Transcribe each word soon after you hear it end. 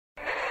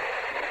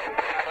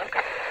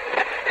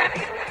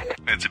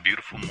It's a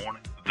beautiful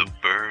morning. The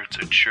birds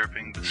are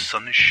chirping, the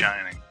sun is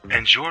shining,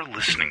 and you're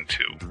listening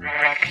to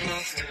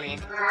Breakfast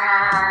with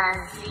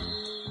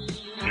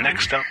Blasi.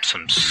 Next up,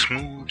 some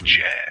smooth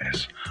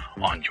jazz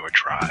on your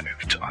drive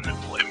to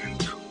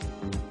unemployment.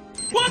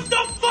 What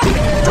the fuck?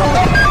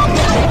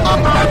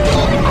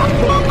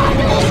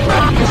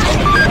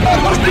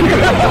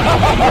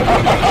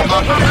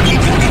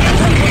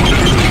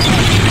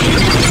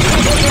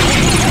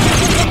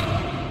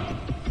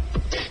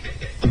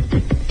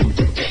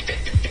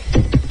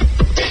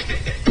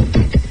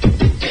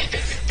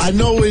 I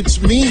know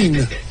it's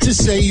mean to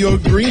say you're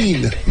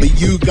green,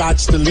 but you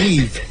gots to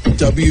leave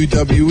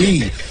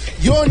WWE.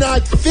 You're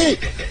not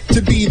fit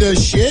to be the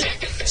shit,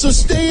 so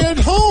stay at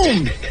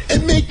home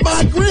and make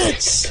my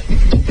grits.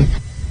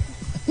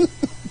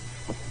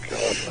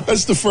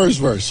 That's the first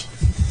verse.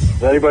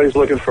 If anybody's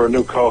looking for a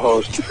new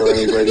co-host for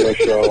any radio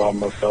show,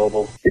 I'm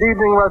available. Good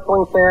evening,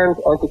 wrestling fans,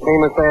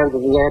 entertainment fans.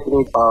 This is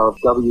Anthony of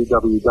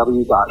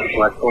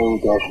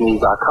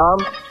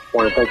www.wrestling-news.com. I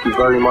want to thank you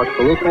very much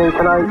for listening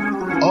tonight.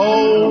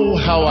 Oh,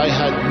 how I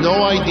had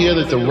no idea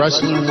that the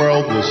wrestling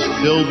world was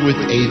filled with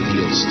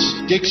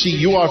atheists. Dixie,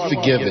 you are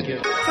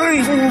forgiven.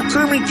 Hi,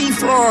 Kermit the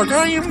Frog.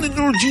 I am the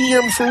new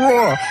GM for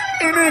Raw.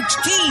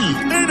 NXT.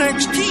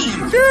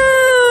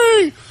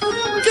 Yay!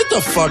 Get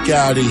the fuck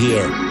out of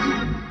here.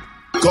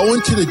 Go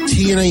into the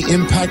TNA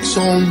Impact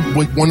Zone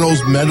with one of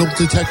those metal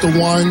detector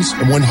wands,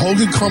 and when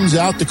Hogan comes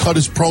out to cut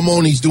his promo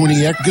and he's doing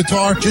the air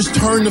guitar, just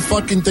turn the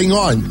fucking thing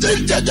on.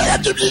 Since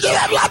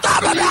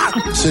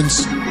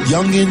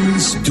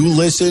youngins do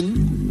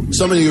listen,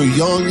 some of you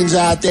youngins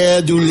out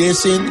there do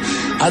listen,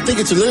 I think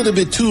it's a little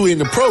bit too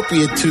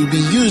inappropriate to be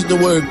using the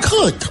word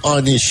cunt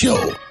on this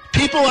show.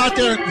 People out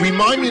there,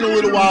 remind me in a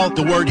little while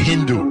the word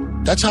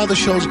Hindu. That's how the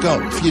shows go.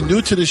 If you're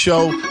new to the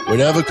show,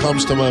 whatever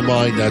comes to my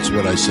mind, that's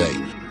what I say.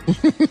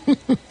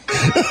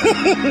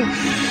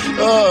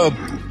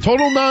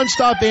 Total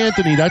nonstop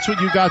Anthony. That's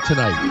what you got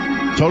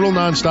tonight. Total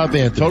nonstop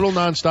Anthony. Total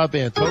nonstop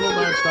Anthony. Total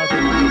nonstop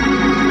Anthony.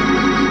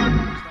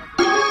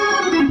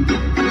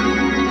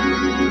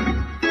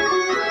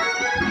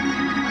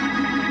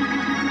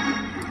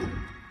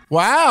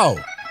 Wow.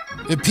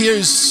 It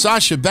appears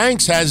Sasha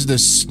Banks has the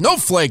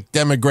snowflake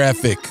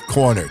demographic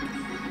cornered.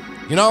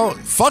 You know,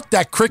 fuck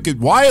that Cricket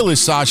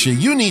Wireless, Sasha.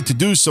 You need to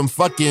do some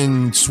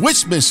fucking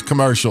Swiss Miss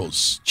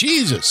commercials.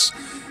 Jesus.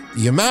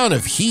 The amount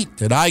of heat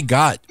that I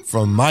got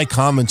from my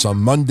comments on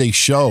Monday's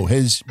show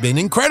has been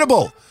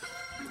incredible.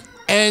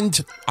 And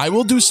I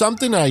will do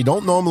something I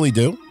don't normally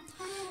do.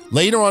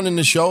 Later on in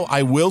the show,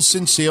 I will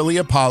sincerely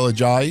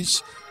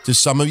apologize to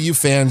some of you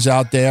fans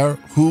out there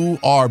who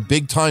are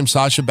big-time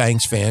Sasha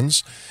Banks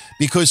fans,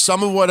 because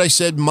some of what I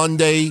said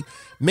Monday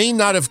may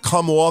not have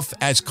come off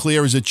as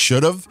clear as it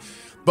should have.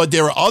 But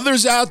there are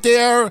others out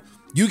there,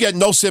 you get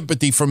no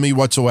sympathy from me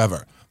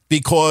whatsoever,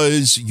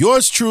 because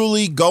yours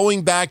truly,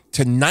 going back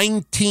to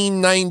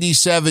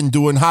 1997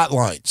 doing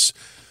hotlines,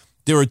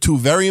 there are two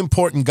very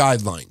important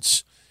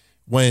guidelines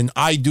when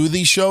I do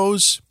these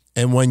shows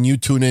and when you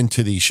tune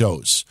into these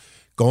shows.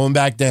 Going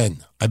back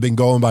then, I've been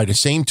going by the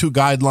same two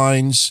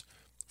guidelines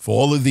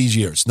for all of these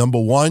years. Number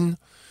one,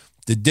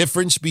 the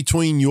difference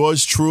between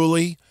yours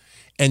truly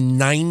and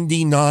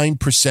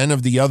 99%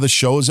 of the other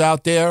shows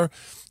out there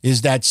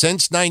is that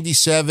since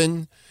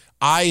 97,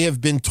 I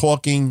have been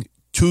talking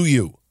to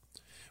you,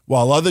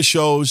 while other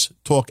shows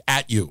talk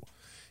at you.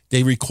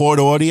 They record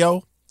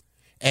audio,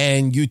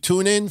 and you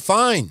tune in,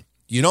 fine.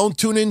 You don't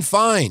tune in,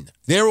 fine.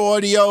 Their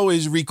audio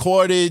is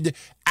recorded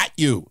at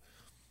you.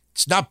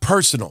 It's not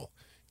personal.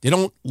 They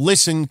don't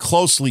listen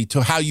closely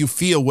to how you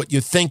feel, what you're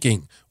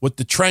thinking, what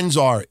the trends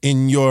are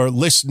in your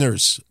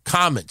listeners'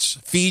 comments,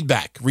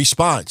 feedback,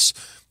 response.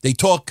 They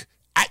talk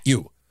at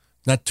you,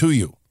 not to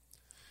you.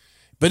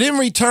 But in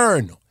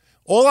return,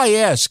 all I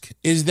ask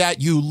is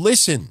that you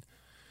listen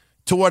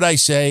to what I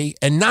say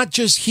and not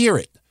just hear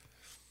it.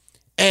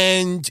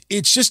 And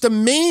it's just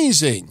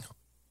amazing.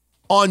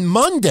 On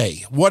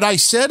Monday, what I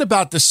said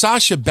about the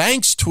Sasha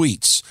Banks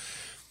tweets,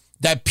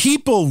 that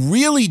people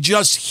really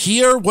just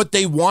hear what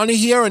they want to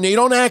hear and they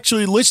don't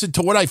actually listen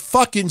to what I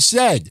fucking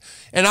said.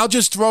 And I'll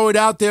just throw it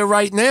out there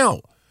right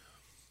now.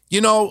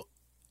 You know,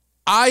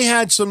 I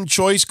had some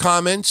choice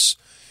comments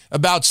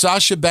about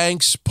Sasha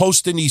Banks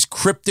posting these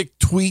cryptic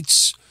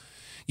tweets,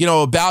 you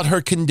know, about her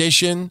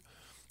condition,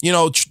 you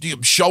know,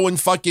 showing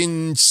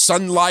fucking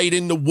sunlight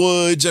in the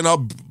woods, and her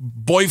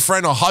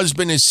boyfriend or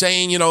husband is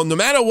saying, you know, no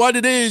matter what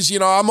it is, you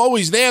know, I'm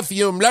always there for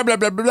you, and blah, blah,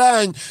 blah, blah,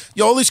 blah, and,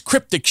 you know, all this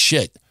cryptic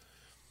shit.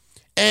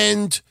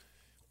 And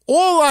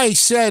all I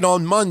said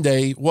on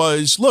Monday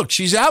was, look,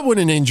 she's out with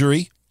an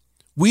injury.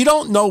 We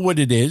don't know what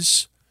it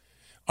is.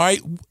 All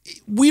right.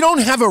 We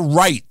don't have a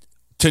right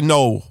to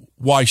know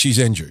why she's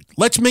injured.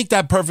 Let's make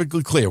that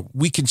perfectly clear.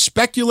 We can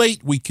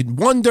speculate. We can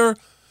wonder.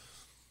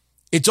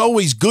 It's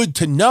always good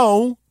to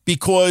know,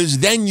 because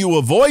then you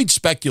avoid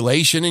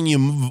speculation and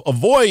you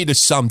avoid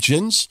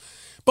assumptions,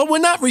 but we're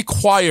not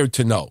required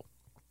to know.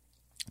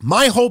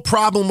 My whole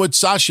problem with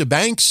Sasha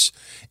Banks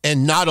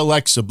and not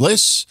Alexa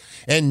Bliss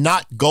and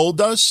not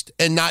Goldust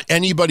and not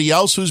anybody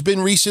else who's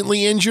been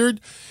recently injured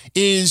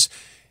is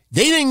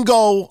they didn't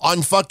go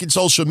on fucking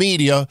social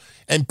media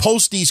and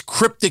post these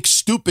cryptic,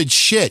 stupid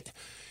shit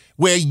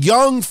where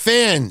young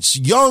fans,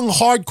 young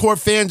hardcore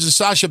fans of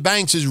Sasha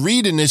Banks is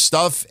reading this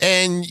stuff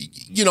and,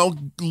 you know,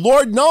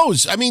 Lord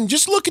knows. I mean,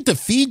 just look at the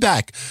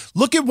feedback.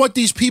 Look at what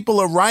these people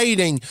are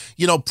writing,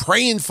 you know,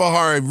 praying for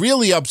her,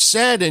 really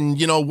upset and,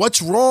 you know,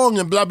 what's wrong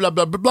and blah, blah,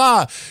 blah, blah,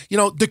 blah. You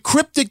know, the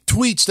cryptic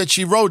tweets that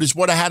she wrote is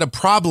what I had a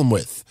problem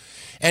with.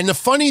 And the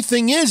funny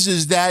thing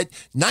is that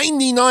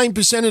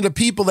 99% of the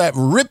people that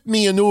ripped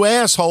me a new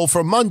asshole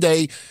for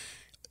Monday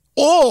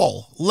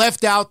all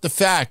left out the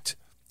fact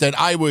that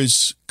I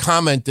was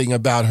commenting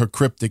about her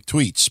cryptic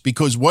tweets.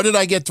 Because what did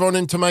I get thrown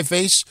into my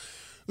face?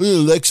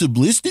 Alexa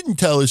Bliss didn't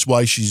tell us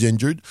why she's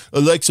injured.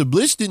 Alexa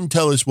Bliss didn't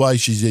tell us why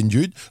she's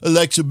injured.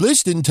 Alexa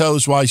Bliss didn't tell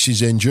us why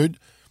she's injured.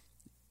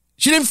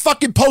 She didn't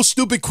fucking post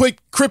stupid, quick,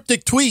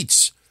 cryptic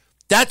tweets.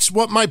 That's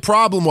what my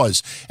problem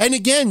was. And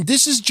again,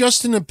 this is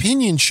just an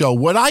opinion show.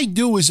 What I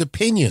do is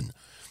opinion.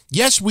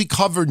 Yes, we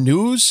cover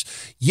news.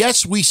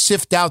 Yes, we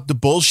sift out the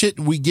bullshit.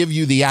 We give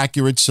you the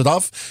accurate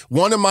stuff.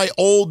 One of my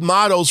old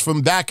mottos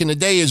from back in the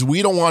day is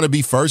we don't want to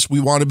be first,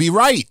 we want to be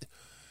right.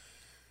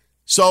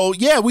 So,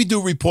 yeah, we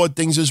do report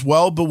things as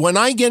well. But when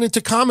I get into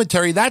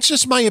commentary, that's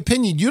just my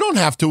opinion. You don't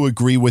have to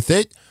agree with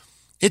it.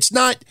 It's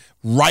not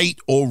right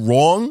or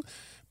wrong.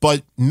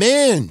 But,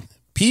 man,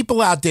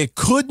 people out there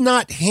could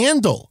not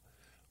handle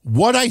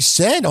what I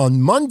said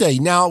on Monday.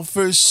 Now,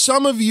 for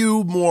some of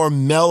you more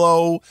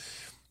mellow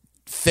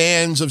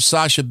fans of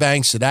Sasha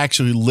Banks that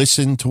actually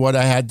listened to what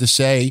I had to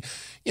say,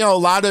 you know, a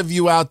lot of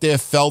you out there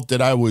felt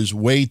that I was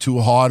way too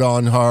hard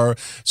on her.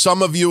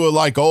 Some of you are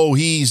like, oh,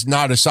 he's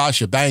not a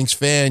Sasha Banks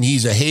fan.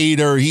 He's a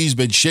hater. He's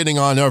been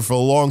shitting on her for a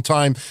long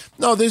time.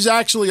 No, there's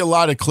actually a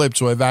lot of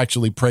clips where I've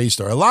actually praised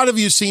her. A lot of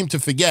you seem to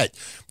forget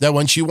that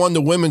when she won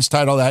the women's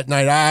title that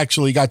night, I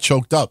actually got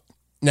choked up.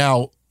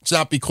 Now, it's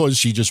not because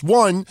she just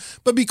won,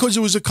 but because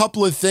there was a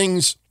couple of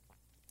things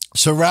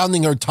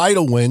surrounding her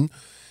title win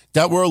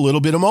that were a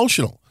little bit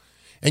emotional.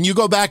 And you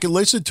go back and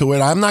listen to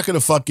it. I'm not going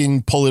to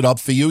fucking pull it up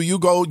for you. You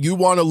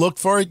want to look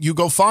for it, you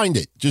go find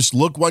it. Just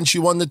look when she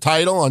won the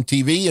title on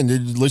TV and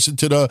then listen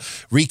to the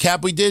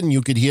recap we did and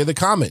you could hear the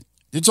comment.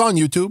 It's on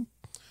YouTube.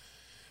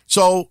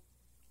 So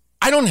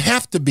I don't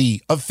have to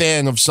be a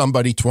fan of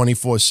somebody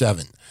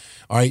 24/7.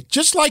 All right.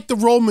 Just like the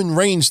Roman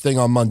Reigns thing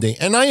on Monday.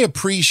 And I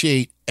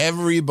appreciate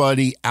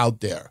everybody out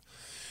there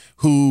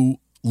who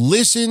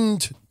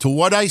listened to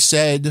what I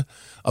said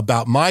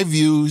about my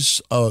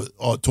views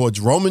towards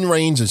Roman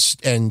Reigns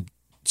and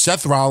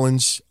Seth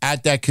Rollins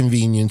at that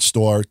convenience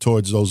store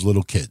towards those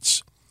little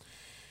kids.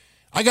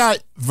 I got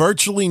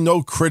virtually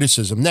no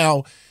criticism.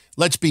 Now,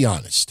 let's be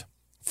honest.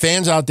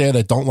 Fans out there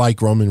that don't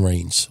like Roman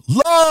Reigns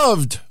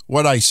loved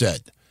what I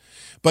said.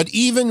 But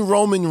even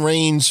Roman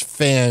Reigns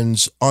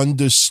fans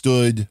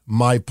understood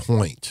my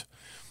point.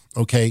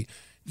 Okay?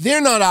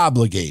 They're not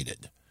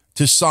obligated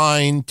to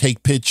sign,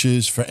 take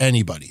pictures for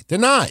anybody. They're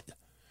not.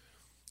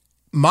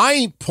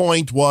 My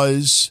point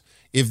was,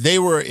 if they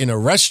were in a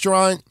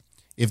restaurant,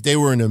 if they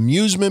were in an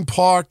amusement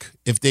park,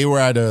 if they were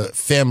at a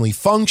family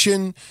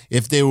function,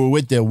 if they were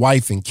with their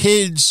wife and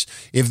kids,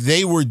 if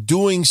they were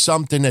doing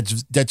something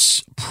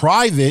that's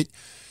private,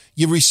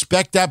 you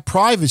respect that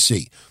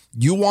privacy.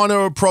 You want to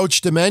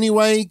approach them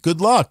anyway?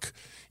 Good luck.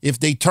 If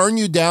they turn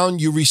you down,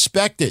 you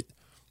respect it.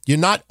 You're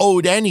not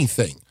owed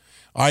anything.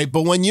 All right,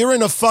 but when you're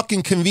in a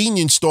fucking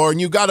convenience store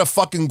and you got a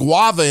fucking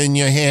guava in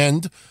your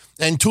hand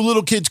and two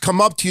little kids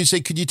come up to you and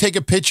say, could you take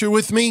a picture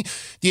with me?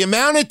 The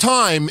amount of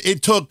time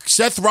it took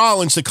Seth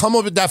Rollins to come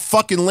up with that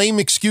fucking lame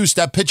excuse,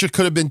 that picture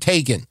could have been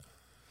taken.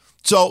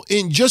 So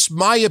in just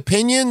my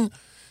opinion,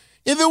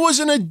 if it was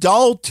an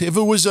adult, if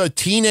it was a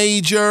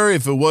teenager,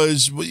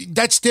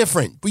 that's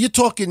different. But you're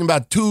talking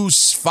about 2,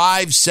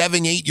 5,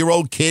 7,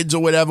 8-year-old kids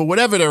or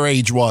whatever their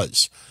age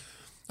was.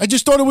 I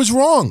just thought it was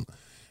wrong.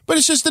 But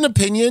it's just an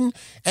opinion,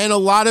 and a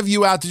lot of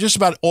you out there, just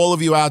about all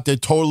of you out there,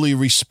 totally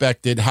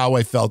respected how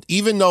I felt,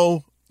 even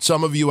though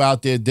some of you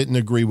out there didn't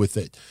agree with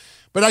it.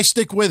 But I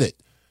stick with it.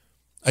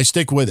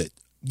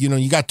 You know,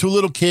 you got two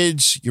little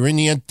kids, you're in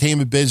the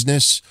entertainment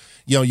business,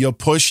 you know, you're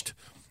pushed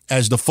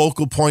as the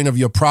focal point of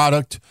your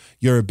product,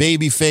 you're a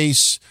baby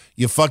face,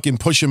 you're fucking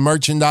pushing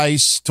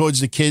merchandise towards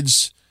the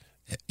kids,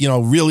 you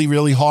know, really,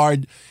 really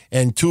hard.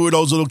 And two of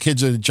those little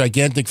kids are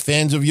gigantic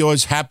fans of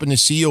yours, happen to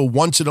see you a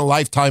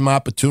once-in-a-lifetime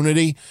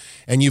opportunity,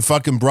 and you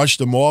fucking brush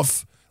them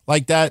off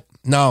like that.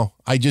 No,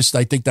 I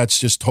think that's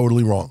just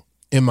totally wrong,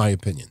 in my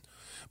opinion.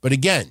 But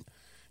again,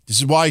 this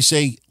is why I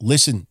say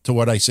listen to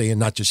what I say and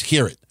not just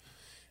hear it.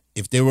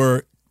 If they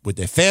were with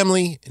their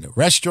family, in a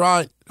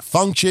restaurant, a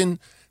function,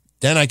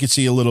 then I could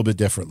see a little bit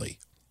differently.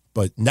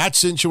 But in that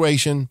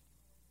situation,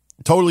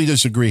 totally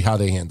disagree how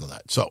they handle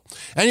that. So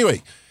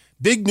anyway,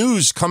 big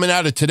news coming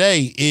out of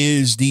today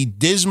is the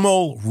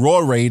dismal Raw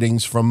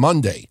ratings from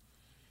Monday.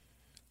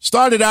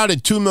 Started out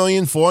at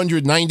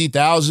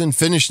 2,490,000,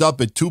 finished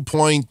up at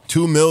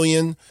 2.2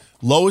 million.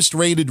 lowest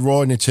rated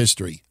Raw in its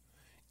history.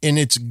 In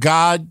its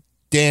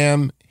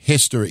goddamn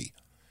history.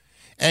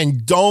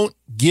 And don't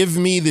give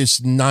me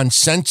this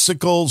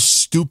nonsensical,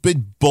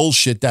 stupid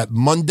bullshit that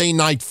Monday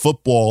Night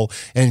Football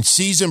and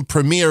season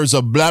premieres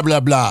of blah,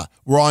 blah, blah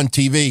were on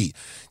TV.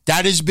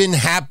 That has been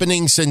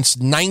happening since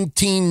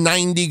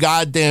 1990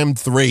 goddamn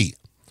 3.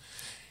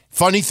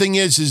 Funny thing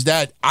is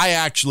that I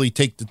actually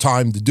take the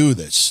time to do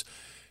this.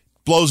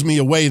 Blows me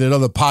away that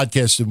other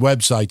podcasts and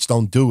websites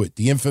don't do it.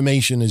 The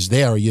information is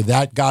there. Are you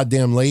that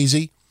goddamn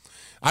lazy?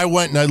 I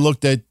went and I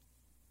looked at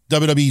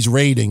WWE's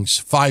ratings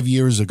 5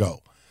 years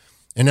ago.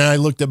 And then I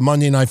looked at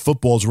Monday Night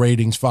Football's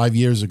ratings 5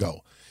 years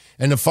ago.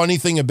 And the funny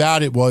thing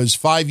about it was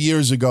 5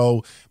 years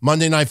ago,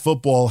 Monday Night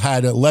Football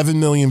had 11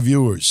 million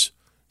viewers.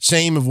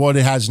 Same of what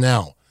it has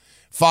now.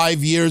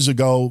 5 years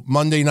ago,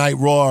 Monday Night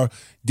Raw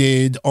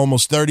did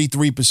almost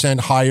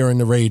 33% higher in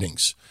the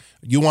ratings.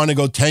 You want to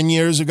go 10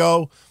 years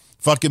ago?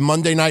 Fucking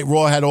Monday Night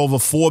Raw had over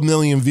 4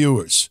 million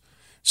viewers.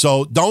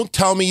 So don't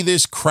tell me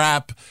this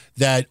crap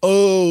that,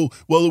 oh,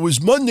 well, it was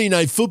Monday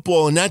Night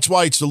Football and that's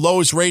why it's the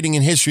lowest rating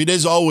in history. It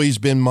has always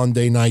been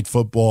Monday Night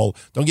Football.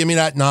 Don't give me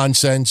that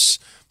nonsense.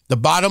 The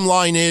bottom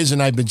line is,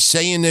 and I've been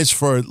saying this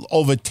for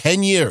over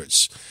 10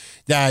 years,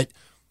 that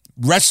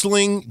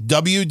wrestling,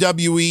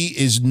 WWE,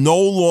 is no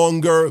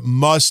longer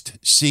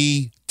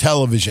must-see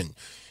television.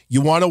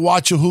 You want to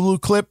watch a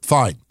Hulu clip?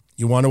 Fine.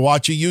 You want to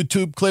watch a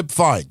YouTube clip?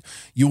 Fine.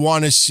 You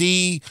want to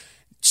see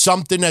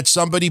something that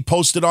somebody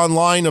posted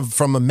online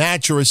from a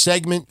match or a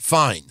segment?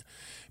 Fine.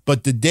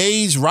 But the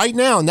days right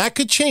now, and that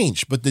could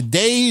change, but the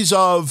days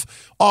of,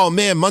 oh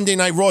man, Monday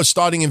Night Raw is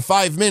starting in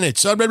 5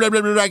 minutes. I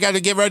got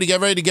to get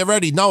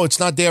ready. No, it's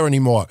not there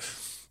anymore.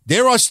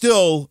 There are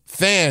still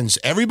fans.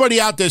 Everybody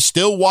out there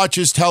still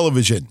watches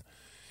television.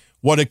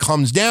 What it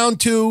comes down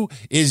to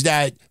is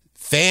that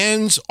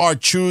fans are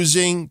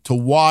choosing to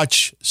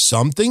watch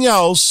something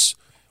else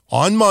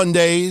on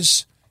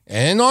Mondays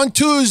and on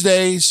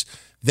Tuesdays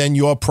than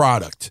your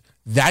product.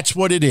 That's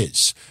what it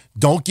is.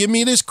 Don't give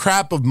me this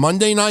crap of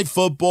Monday Night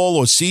Football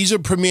or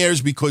season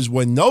premieres, because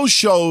when those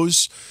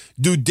shows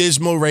do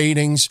dismal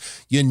ratings,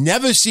 you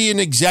never see an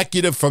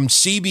executive from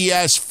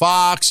CBS,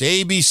 Fox,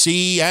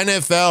 ABC,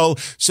 NFL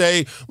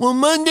say, well,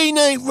 Monday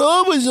Night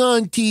Raw was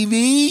on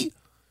TV.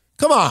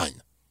 Come on.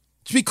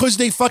 It's because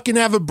they fucking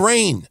have a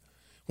brain.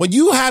 When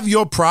you have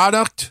your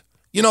product,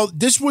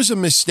 this was a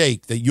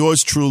mistake that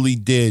yours truly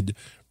did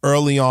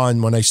early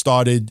on when I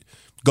started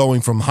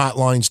going from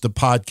hotlines to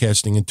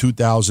podcasting in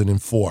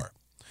 2004.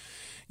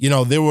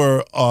 There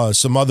were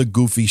some other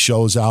goofy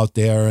shows out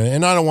there,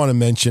 and I don't want to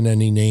mention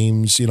any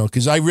names,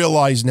 because I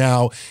realize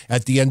now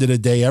at the end of the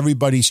day,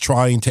 everybody's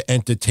trying to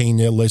entertain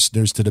their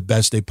listeners to the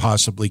best they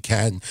possibly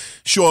can.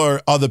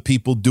 Sure, other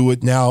people do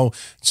it now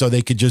so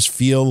they could just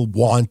feel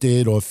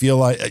wanted or feel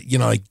like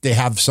they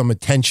have some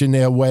attention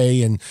their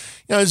way. And,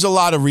 there's a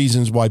lot of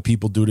reasons why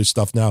people do this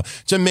stuff now.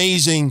 It's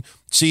amazing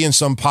seeing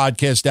some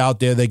podcast out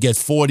there, they get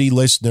 40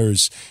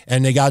 listeners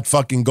and they got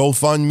fucking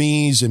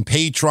GoFundMes and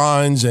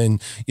Patrons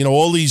and,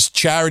 all these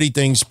charity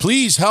things.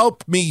 Please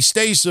help me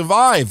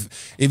survive.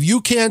 If you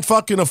can't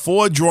fucking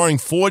afford drawing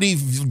 40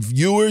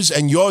 viewers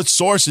and your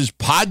source is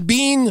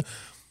Podbean,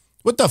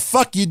 what the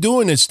fuck you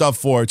doing this stuff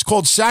for? It's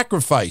called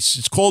sacrifice.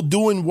 It's called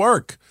doing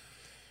work.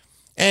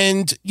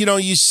 And,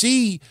 you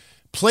see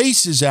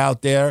places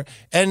out there.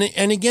 And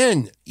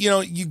again,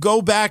 you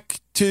go back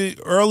to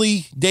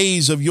early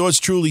days of yours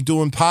truly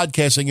doing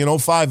podcasting in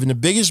 2005. And the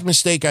biggest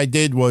mistake I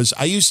did was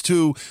I used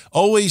to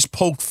always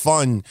poke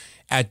fun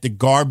at the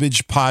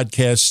garbage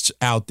podcasts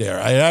out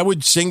there. I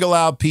would single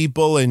out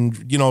people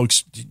and,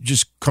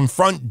 just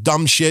confront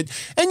dumb shit.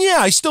 And yeah,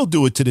 I still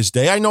do it to this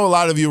day. I know a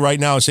lot of you right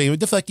now are saying,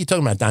 what the fuck are you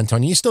talking about, Don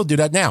Tony? You still do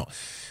that now.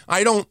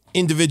 I don't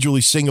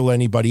individually single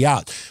anybody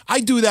out. I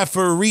do that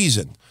for a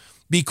reason,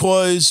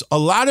 because a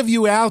lot of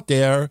you out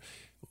there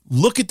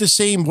look at the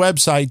same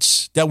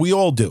websites that we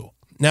all do.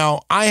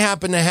 Now, I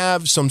happen to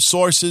have some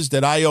sources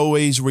that I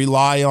always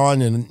rely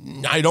on,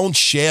 and I don't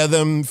share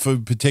them for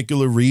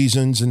particular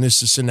reasons and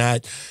this and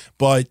that.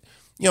 But,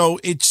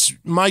 it's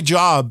my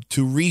job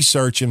to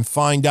research and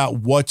find out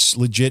what's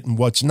legit and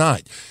what's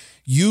not.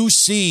 You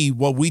see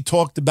what we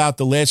talked about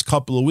the last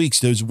couple of weeks.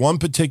 There's one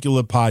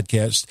particular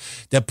podcast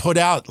that put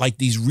out like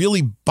these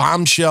really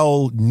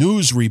bombshell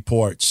news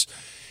reports.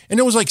 And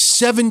there was like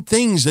 7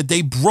 things that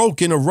they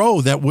broke in a row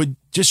that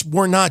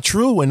were not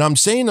true. And I'm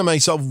saying to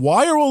myself,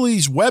 why are all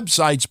these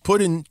websites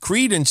putting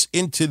credence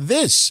into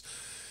this?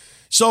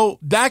 So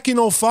back in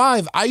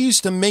 2005, I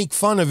used to make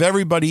fun of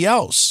everybody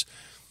else.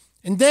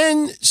 And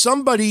then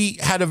somebody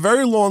had a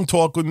very long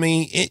talk with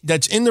me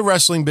that's in the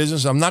wrestling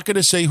business. I'm not going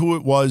to say who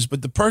it was,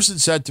 but the person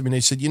said to me,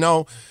 they said,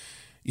 the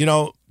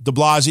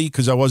Blasi,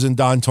 because I wasn't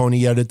Don Tony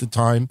yet at the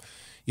time,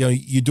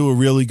 you do a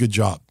really good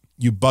job.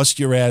 You bust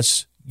your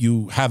ass.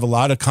 You have a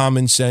lot of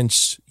common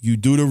sense. You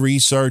do the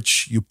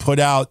research. You put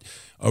out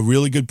a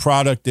really good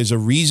product. There's a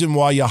reason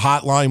why your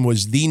hotline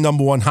was the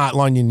number 1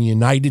 hotline in the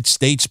United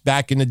States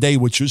back in the day,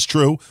 which was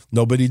true.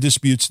 Nobody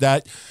disputes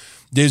that.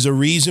 There's a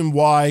reason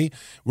why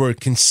we're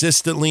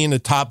consistently in the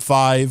top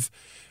 5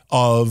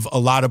 of a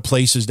lot of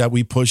places that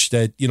we push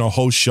that,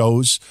 host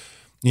shows.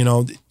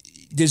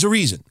 There's a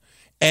reason.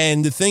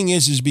 And the thing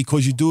is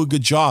because you do a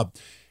good job.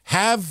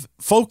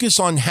 Focus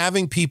on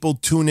having people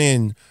tune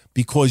in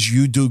because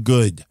you do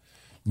good,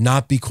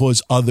 not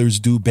because others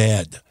do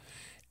bad.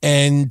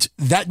 And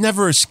that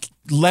never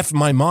left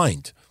my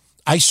mind.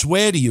 I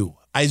swear to you,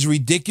 as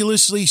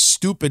ridiculously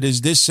stupid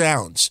as this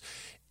sounds,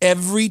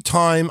 every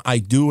time I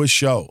do a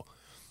show,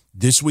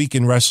 This Week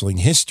in Wrestling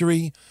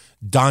History,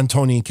 Don,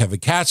 Tony, and Kevin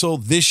Castle,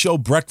 this show,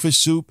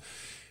 Breakfast Soup,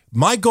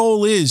 my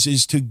goal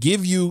is to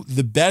give you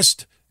the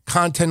best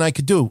content I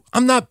could do.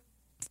 I'm not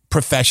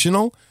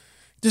professional.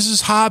 This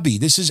is hobby.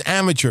 This is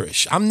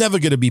amateurish. I'm never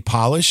going to be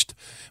polished.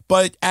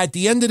 But at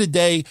the end of the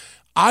day,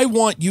 I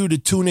want you to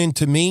tune in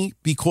to me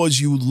because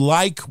you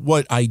like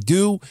what I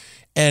do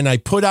and I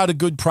put out a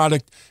good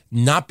product,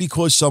 not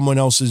because someone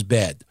else is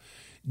bad.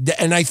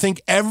 And I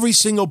think every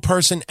single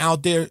person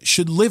out there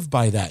should live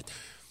by that.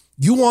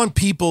 You want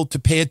people to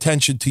pay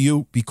attention to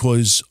you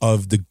because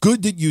of the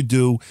good that you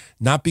do,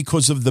 not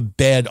because of the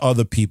bad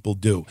other people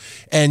do.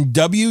 And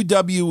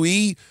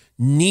WWE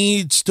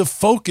needs to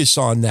focus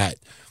on that.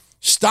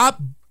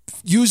 Stop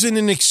using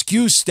an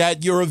excuse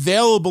that you're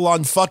available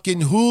on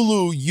fucking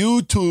Hulu,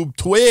 YouTube,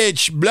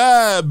 Twitch,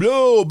 blah,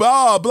 blah,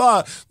 blah,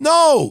 blah.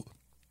 No.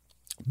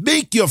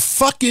 Make your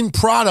fucking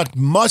product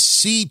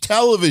must-see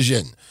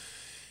television.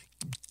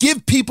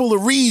 Give people a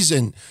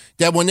reason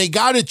that when they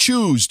got to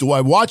choose, do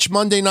I watch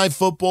Monday Night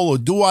Football or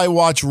do I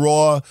watch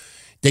Raw?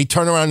 They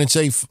turn around and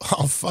say,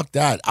 oh, fuck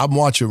that. I'm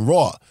watching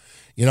Raw.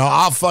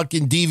 I'll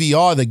fucking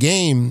DVR the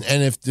game.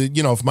 And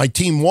if my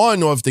team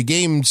won or if the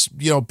game's,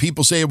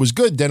 people say it was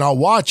good, then I'll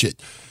watch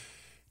it.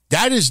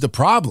 That is the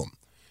problem.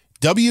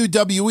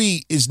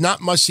 WWE is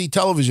not must-see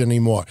television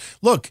anymore.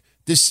 Look,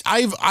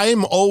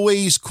 I'm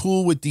always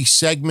cool with these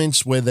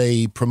segments where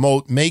they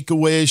promote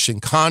Make-A-Wish and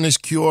Connor's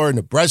Cure and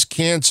the breast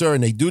cancer,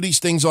 and they do these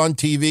things on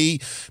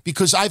TV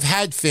because I've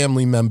had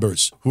family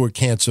members who are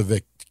cancer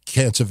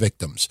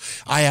victims.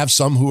 I have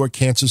some who are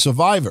cancer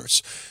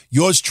survivors.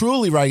 Yours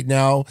truly right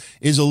now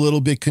is a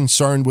little bit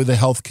concerned with a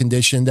health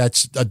condition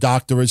that's a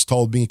doctor has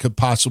told me could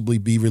possibly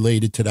be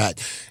related to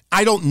that.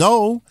 I don't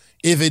know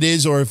if it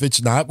is or if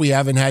it's not. We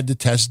haven't had the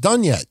test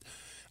done yet.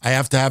 I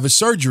have to have a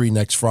surgery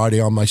next Friday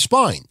on my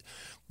spine.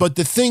 But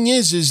the thing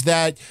is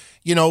that,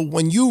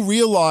 when you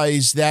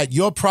realize that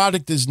your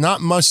product is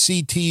not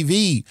must-see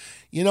TV,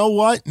 you know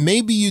what?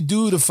 Maybe you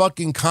do the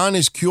fucking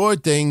Connor's Cure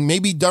thing,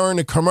 maybe during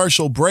a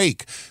commercial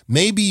break.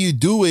 Maybe you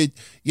do it,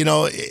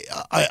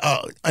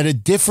 at a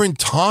different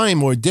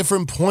time or a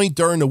different point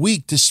during the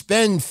week to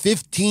spend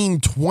 15,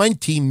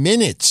 20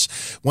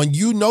 minutes when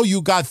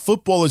you got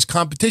football as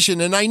competition.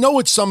 And I know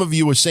what some of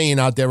you are saying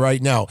out there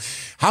right now.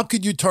 How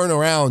could you turn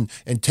around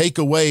and take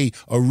away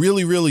a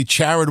really, really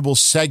charitable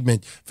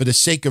segment for the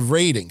sake of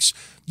ratings?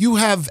 You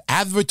have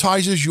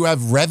advertisers, you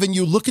have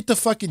revenue. Look at the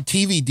fucking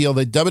TV deal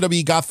that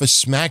WWE got for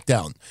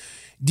SmackDown.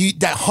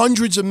 That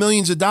hundreds of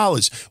millions of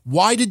dollars.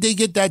 Why did they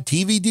get that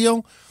TV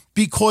deal?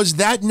 Because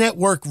that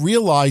network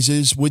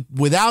realizes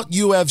without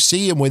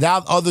UFC and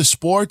without other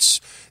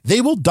sports, they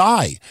will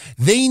die.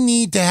 They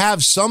need to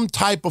have some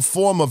type of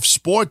form of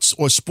sports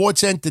or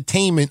sports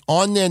entertainment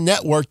on their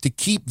network to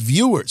keep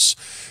viewers.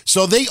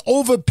 So they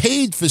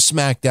overpaid for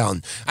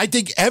SmackDown. I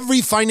think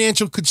every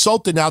financial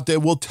consultant out there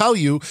will tell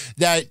you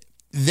that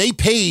they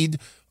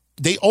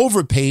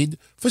overpaid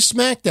for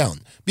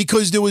SmackDown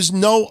because there was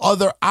no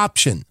other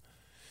option.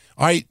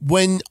 All right,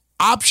 when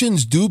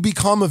options do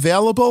become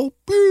available,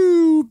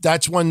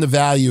 that's when the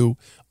value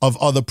of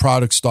other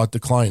products start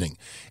declining.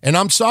 And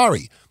I'm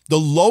sorry, the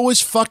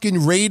lowest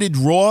fucking rated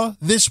Raw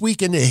this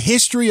week in the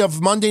history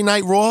of Monday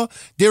Night Raw,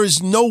 there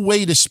is no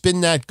way to spin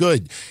that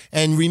good.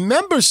 And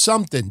remember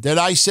something that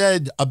I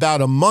said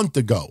about a month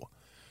ago.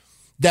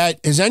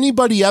 That has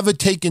anybody ever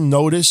taken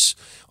notice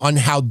on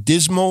how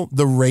dismal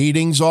the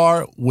ratings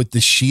are with the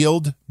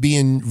Shield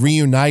being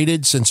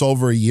reunited since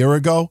over a year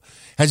ago?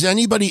 Has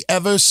anybody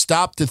ever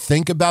stopped to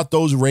think about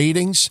those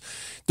ratings?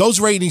 Those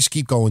ratings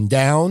keep going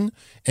down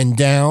and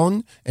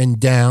down and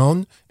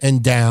down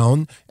and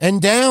down and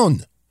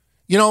down.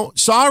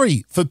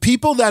 Sorry, for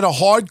people that are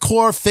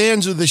hardcore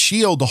fans of the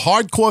Shield, the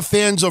hardcore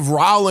fans of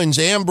Rollins,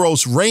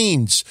 Ambrose,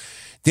 Reigns,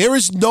 there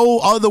is no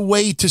other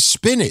way to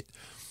spin it.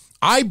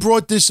 I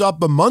brought this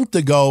up a month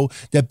ago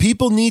that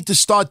people need to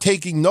start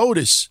taking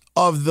notice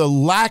of the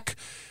lack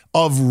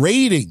of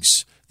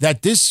ratings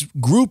that this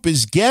group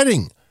is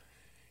getting.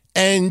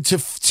 And to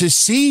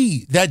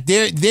see that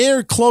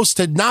they're close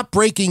to not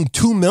breaking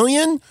 2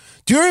 million.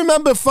 Do you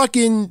remember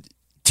fucking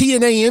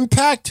TNA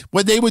Impact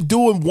when they were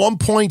doing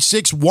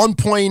 1.6,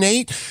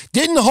 1.8?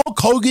 Didn't Hulk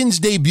Hogan's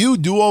debut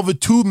do over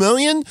 2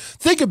 million?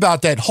 Think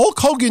about that. Hulk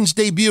Hogan's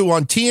debut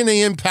on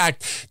TNA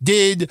Impact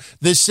did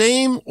the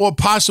same or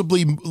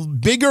possibly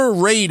bigger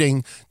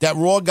rating that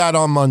Raw got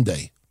on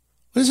Monday.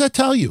 What does that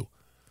tell you?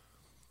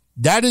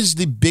 That is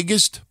the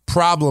biggest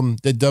problem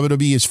that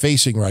WWE is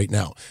facing right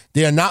now.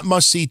 They are not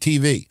must-see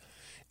TV.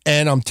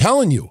 And I'm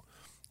telling you,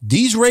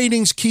 these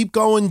ratings keep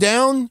going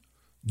down.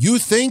 You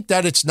think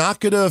that it's not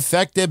going to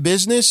affect their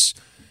business?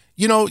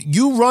 You know,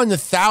 you run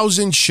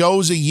 1,000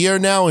 shows a year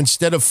now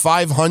instead of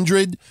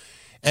 500.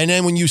 And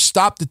then when you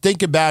stop to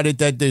think about it,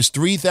 that there's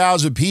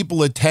 3,000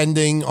 people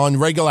attending on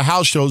regular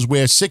house shows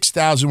where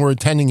 6,000 were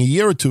attending a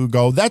year or two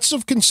ago, that's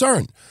of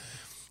concern.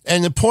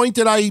 And the point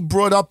that I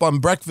brought up on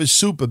Breakfast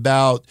Soup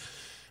about,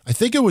 I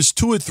think it was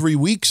 2 or 3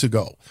 weeks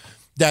ago,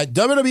 that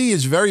WWE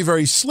is very,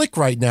 very slick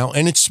right now,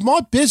 and it's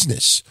smart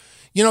business.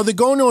 You know, they're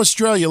going to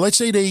Australia. Let's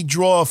say they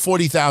draw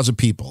 40,000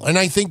 people, and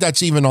I think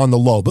that's even on the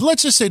low, but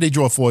let's just say they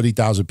draw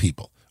 40,000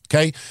 people.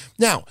 Okay.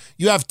 Now,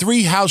 you have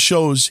 3 house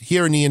shows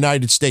here in the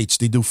United States.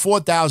 They do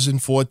 4,000,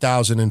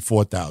 4,000, and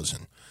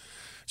 4,000.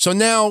 So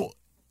now,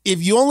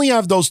 if you only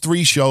have those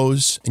 3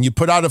 shows and you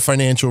put out a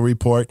financial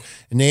report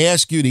and they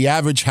ask you the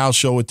average house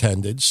show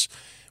attendance,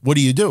 what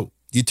do?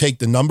 You take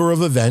the number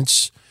of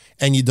events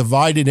and you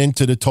divide it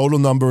into the total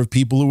number of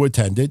people who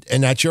attended,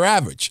 and that's your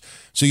average.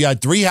 So you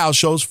had 3 house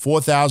shows,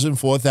 4,000,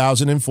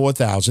 4,000, and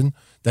 4,000.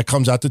 That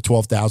comes out to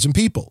 12,000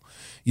 people.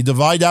 You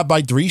divide that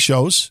by 3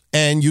 shows,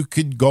 and you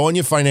could go on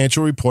your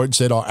financial report and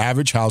say our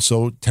average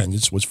household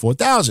attendance was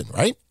 4,000,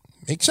 right?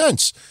 Makes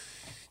sense.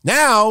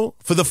 Now,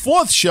 for the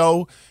 4th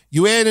show,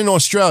 you add in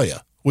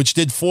Australia, which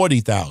did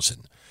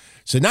 40,000.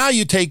 So now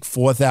you take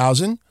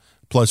 4,000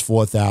 plus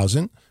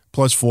 4,000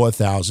 plus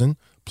 4,000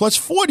 plus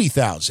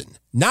 40,000.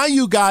 Now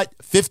you got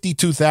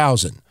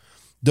 52,000.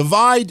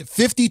 Divide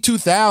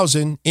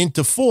 52,000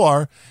 into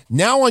 4.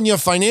 Now on your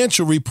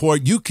financial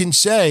report, you can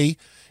say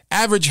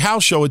average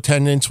house show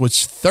attendance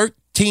was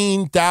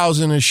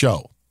 13,000 a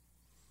show.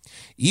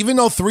 Even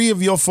though 3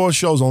 of your 4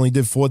 shows only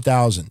did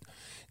 4,000.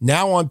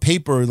 Now on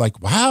paper,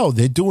 like, wow,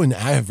 they're doing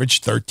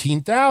average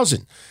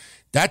 13,000.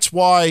 That's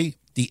why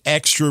the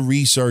extra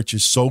research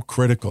is so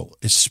critical,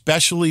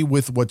 especially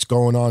with what's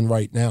going on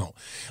right now.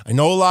 I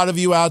know a lot of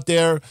you out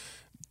there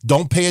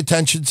don't pay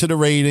attention to the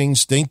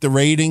ratings, think the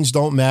ratings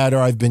don't matter.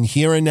 I've been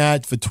hearing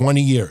that for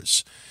 20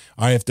 years.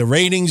 All right, if the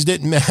ratings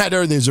didn't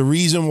matter, there's a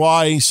reason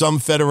why some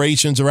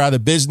federations are out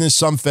of business.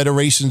 Some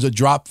federations are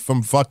dropped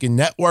from fucking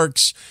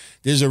networks.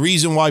 There's a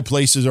reason why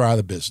places are out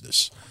of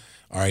business.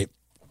 All right,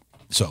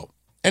 so,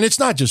 and it's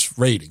not just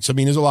ratings. I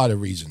mean, there's a lot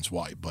of reasons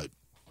why, but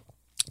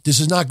this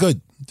is not good.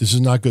 This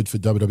is not good for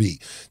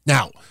WWE.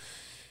 Now,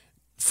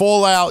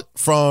 fallout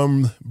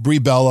from Brie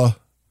Bella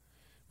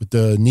with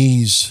the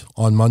knees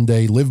on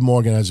Monday. Liv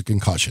Morgan has a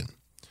concussion.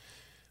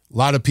 A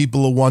lot of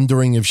people are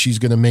wondering if she's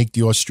going to make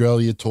the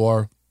Australia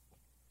tour.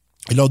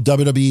 I know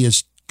WWE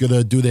is going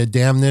to do their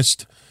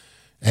damnedest,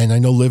 and I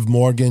know Liv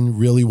Morgan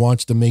really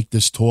wants to make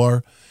this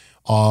tour.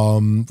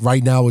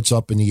 Right now, it's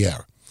up in the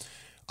air.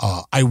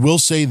 I will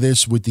say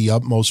this with the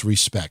utmost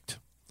respect.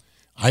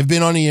 I've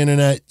been on the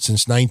internet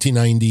since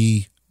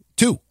 1992.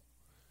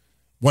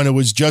 When it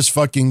was just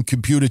fucking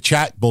computer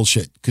chat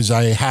bullshit, because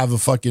I have a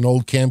fucking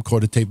old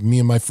camcorder tape of me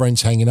and my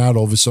friends hanging out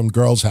over some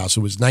girl's house. It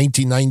was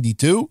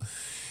 1992,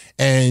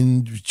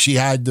 and she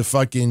had the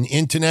fucking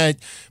internet.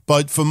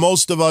 But for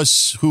most of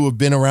us who have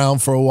been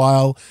around for a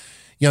while,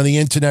 you know, the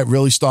internet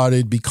really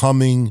started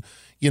becoming,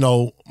 you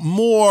know,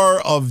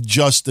 more of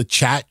just a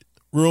chat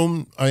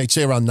room. I'd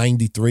say around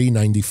 93,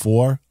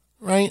 94,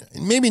 right?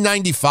 Maybe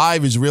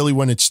 95 is really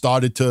when it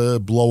started to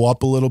blow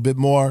up a little bit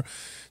more.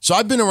 So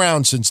I've been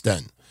around since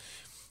then.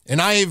 And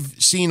I've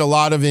seen a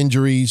lot of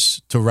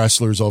injuries to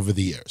wrestlers over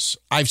the years.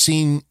 I've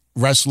seen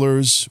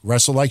wrestlers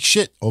wrestle like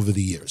shit over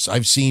the years.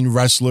 I've seen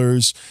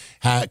wrestlers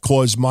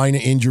cause minor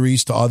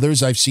injuries to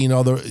others. I've seen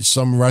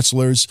some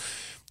wrestlers,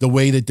 the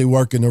way that they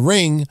work in the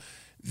ring,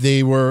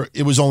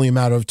 it was only a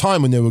matter of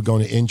time when they were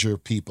going to injure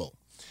people.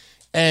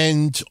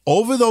 And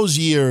over those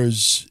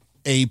years,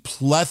 a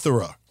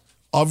plethora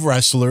of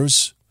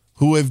wrestlers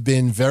who have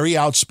been very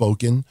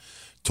outspoken,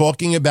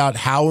 talking about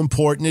how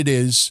important it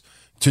is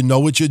to know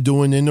what you're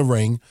doing in the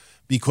ring,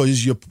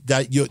 because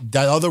that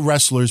other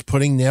wrestler is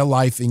putting their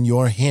life in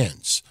your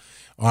hands.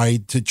 All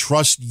right, to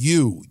trust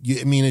you.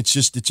 I mean,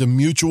 it's a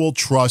mutual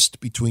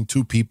trust between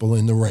 2 people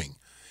in the ring.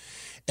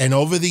 And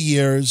over the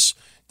years,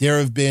 there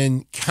have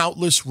been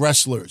countless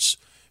wrestlers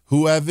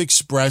who have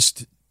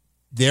expressed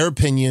their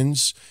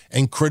opinions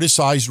and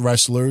criticized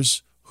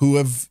wrestlers who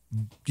have,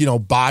 you know,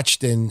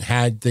 botched and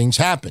had things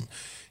happen.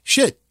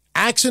 Shit,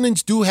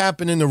 accidents do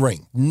happen in the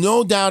ring.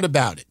 No doubt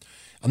about it.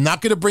 I'm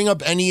not going to bring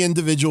up any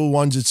individual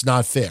ones. It's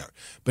not fair.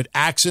 But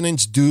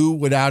accidents do,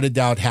 without a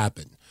doubt,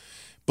 happen.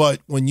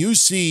 But when you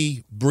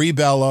see Brie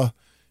Bella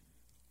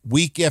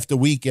week after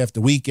week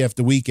after week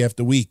after week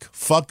after week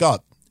fuck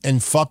up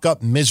and fuck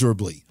up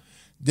miserably,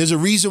 there's a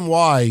reason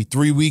why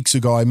 3 weeks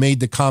ago I made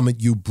the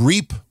comment, you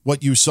breep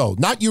what you sow.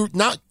 Not you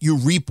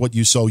reap what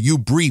you sow. You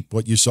breep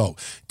what you sow.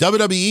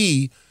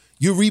 WWE,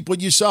 you reap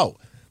what you sow.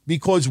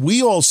 Because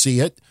we all see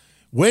it.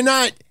 We're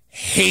not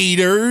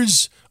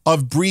haters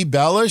of Brie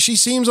Bella. She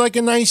seems like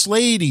a nice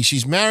lady.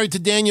 She's married to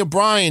Daniel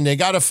Bryan. They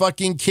got a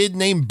fucking kid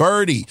named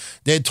Birdie.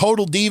 They're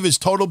total divas,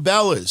 total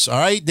Bellas, all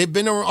right? They've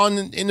been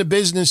in the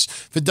business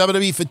for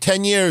WWE for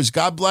 10 years.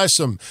 God bless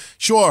them.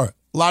 Sure,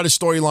 a lot of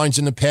storylines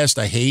in the past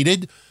I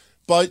hated,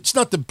 but it's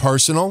nothing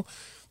personal.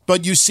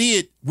 But you see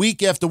it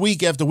week after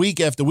week after week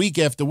after week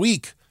after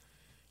week.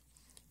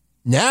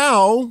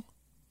 Now,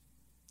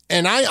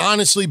 and I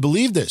honestly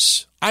believe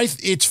this.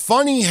 It's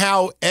funny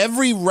how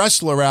every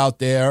wrestler out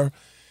there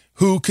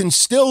who can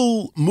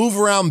still move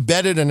around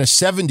better than a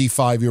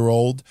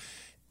 75-year-old,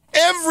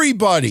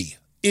 everybody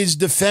is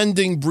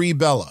defending Brie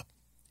Bella.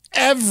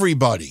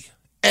 Everybody.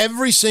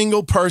 Every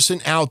single person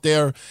out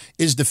there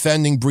is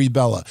defending Brie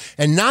Bella.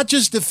 And not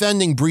just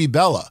defending Brie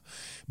Bella,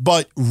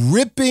 but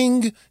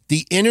ripping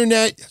the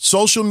internet,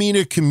 social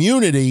media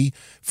community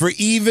for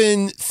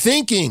even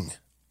thinking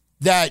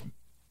that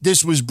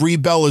this was Brie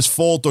Bella's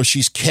fault or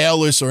she's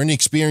careless or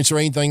inexperienced or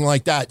anything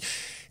like that.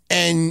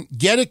 And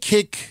get a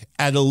kick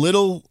at a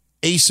little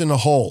ace in the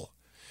hole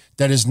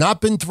that has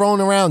not been thrown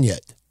around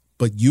yet,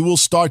 but you will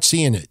start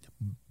seeing it.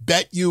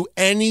 Bet you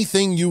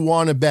anything you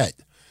want to bet.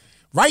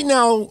 Right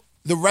now,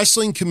 the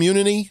wrestling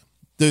community,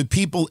 the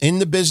people in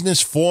the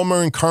business,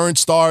 former and current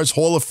stars,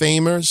 Hall of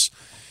Famers,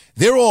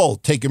 they're all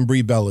taking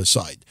Brie Bella's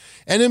side.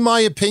 And in my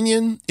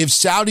opinion, if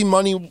Saudi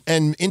money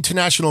and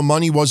international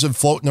money wasn't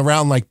floating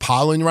around like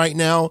pollen right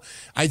now,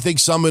 I think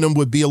some of them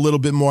would be a little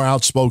bit more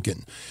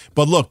outspoken.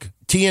 But look,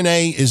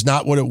 TNA is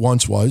not what it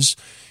once was.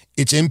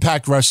 It's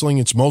Impact Wrestling.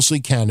 It's mostly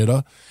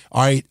Canada.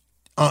 All right.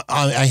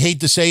 I hate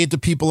to say it to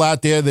people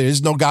out there. There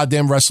is no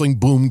goddamn wrestling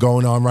boom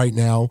going on right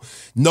now.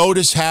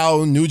 Notice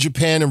how New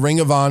Japan and Ring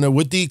of Honor,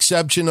 with the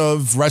exception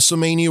of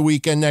WrestleMania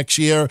weekend next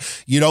year,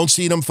 you don't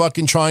see them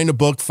fucking trying to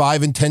book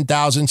 5,000 and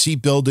 10,000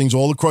 seat buildings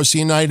all across the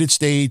United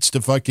States to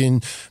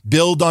fucking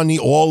build on the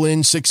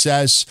all-in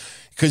success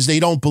because they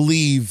don't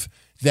believe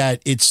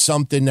that it's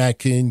something that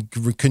can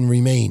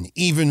remain,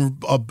 even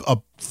a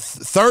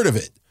third of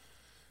it.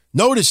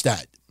 Notice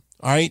that,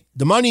 all right?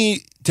 The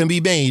money to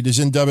be made is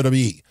in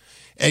WWE.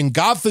 And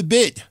God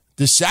forbid,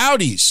 the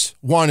Saudis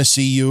want to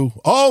see you.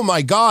 Oh,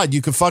 my God,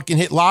 you could fucking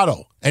hit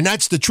lotto. And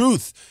that's the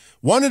truth.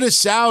 One of the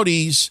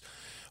Saudis'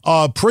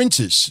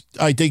 princes,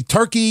 I think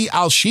Turki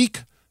Al-Sheikh,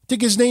 I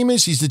think his name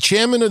is. He's the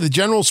chairman of the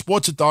General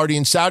Sports Authority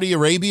in Saudi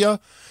Arabia.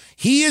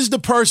 He is the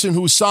person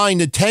who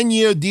signed a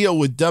 10-year deal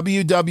with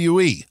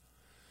WWE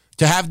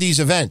to have these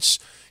events.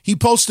 He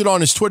posted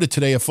on his Twitter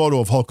today a photo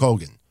of Hulk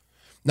Hogan.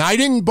 Now, I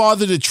didn't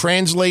bother to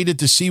translate it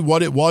to see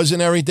what it was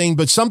and everything,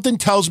 but something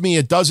tells me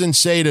it doesn't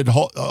say that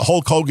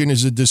Hulk Hogan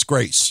is a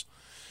disgrace.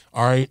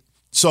 All right?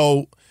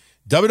 So,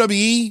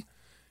 WWE,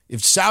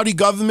 if Saudi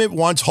government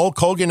wants Hulk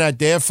Hogan at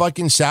their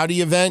fucking Saudi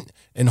event,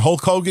 and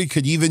Hulk Hogan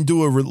could even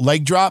do a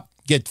leg drop,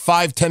 get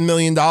 $5-10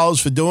 million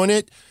for doing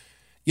it,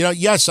 you know,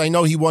 yes, I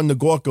know he won the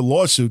Gorka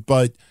lawsuit,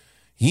 but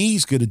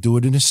he's going to do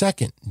it in a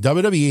second.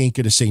 WWE ain't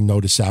going to say no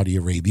to Saudi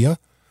Arabia.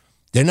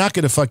 They're not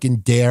going to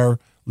fucking dare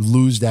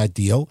lose that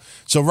deal.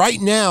 So right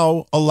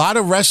now, a lot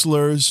of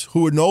wrestlers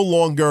who are no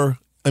longer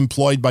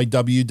employed by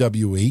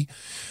WWE,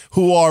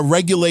 who are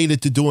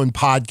regulated to doing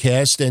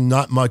podcasts and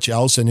not much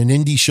else, and an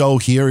indie show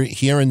here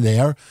and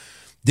there,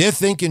 they're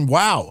thinking,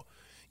 wow,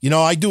 you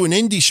know, I do an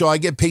indie show, I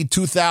get paid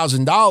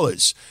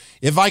 $2,000.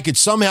 If I could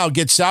somehow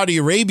get Saudi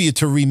Arabia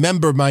to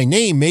remember my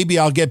name, maybe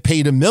I'll get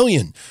paid $1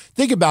 million.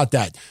 Think about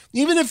that.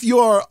 Even if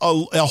you're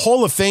a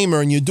Hall of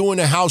Famer and you're doing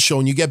a house show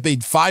and you get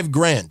paid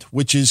 $5,000,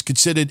 which is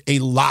considered a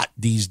lot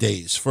these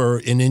days for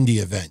an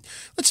indie event.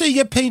 Let's say you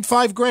get paid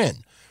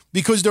 $5,000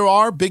 because there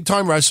are big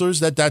time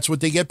wrestlers that's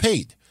what they get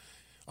paid.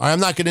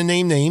 I'm not going to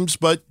name names,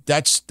 but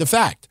that's the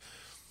fact.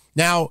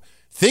 Now,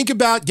 think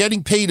about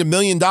getting paid $1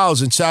 million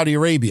in Saudi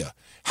Arabia.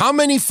 How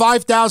many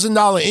 $5,000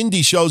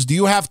 indie shows do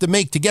you have to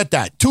make to get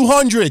that?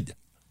 200.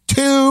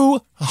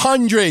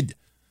 200.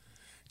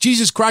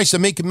 Jesus Christ, I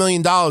make $1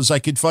 million. I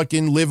could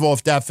fucking live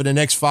off that for the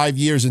next 5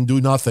 years and do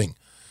nothing.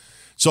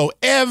 So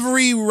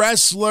every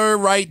wrestler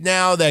right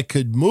now that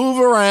could move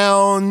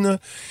around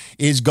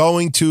is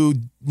going to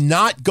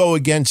not go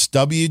against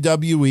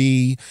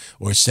WWE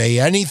or say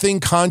anything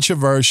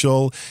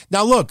controversial.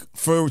 Now, look,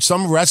 for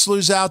some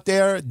wrestlers out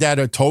there that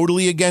are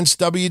totally against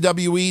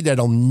WWE,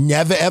 that'll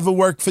never, ever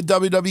work for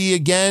WWE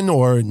again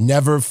or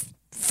never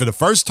for the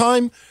first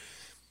time,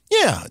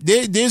 yeah,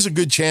 there's a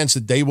good chance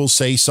that they will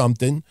say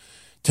something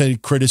to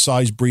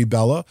criticize Brie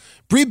Bella.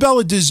 Brie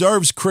Bella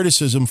deserves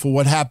criticism for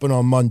what happened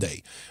on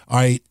Monday. All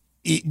right.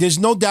 There's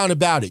no doubt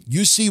about it.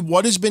 You see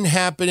what has been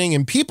happening,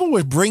 and people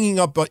were bringing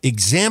up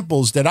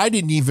examples that I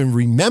didn't even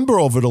remember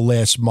over the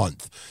last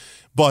month.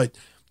 But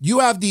you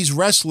have these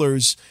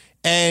wrestlers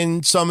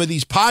and some of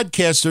these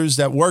podcasters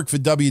that work for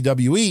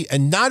WWE,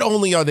 and not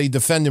only are they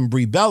defending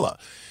Brie Bella,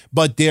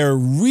 but they're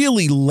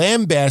really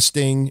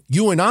lambasting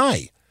you and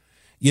I.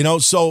 You know,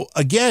 so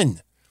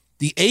again,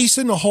 the ace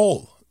in the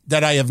hole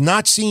that I have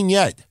not seen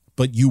yet,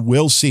 but you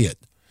will see it.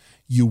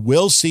 You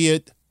will see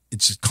it.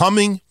 It's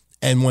coming.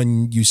 And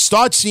when you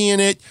start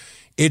seeing it,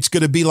 it's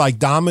going to be like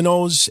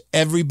dominoes.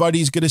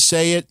 Everybody's going to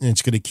say it, and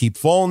it's going to keep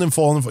falling and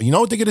falling and falling. You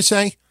know what they're going to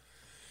say?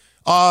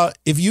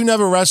 If you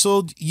never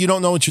wrestled, you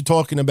don't know what you're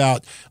talking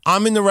about.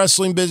 I'm in the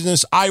wrestling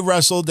business. I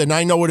wrestled, and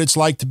I know what it's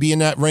like to be in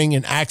that ring,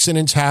 and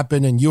accidents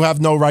happen, and you have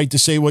no right to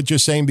say what you're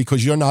saying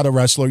because you're not a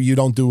wrestler. You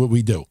don't do what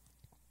we do.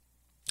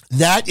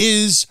 That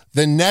is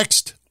the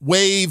next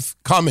wave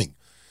coming.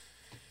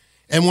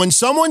 And when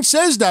someone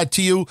says that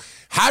to you,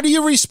 how do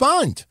you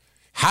respond?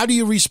 How do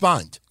you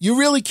respond? You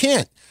really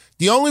can't.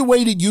 The only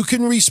way that you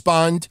can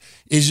respond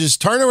is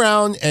just turn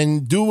around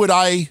and do what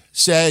I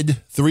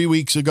said 3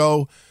 weeks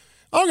ago.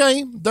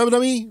 Okay,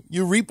 WWE,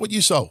 you reap what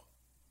you sow.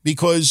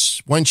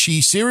 Because when she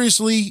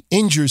seriously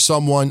injures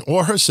someone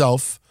or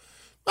herself,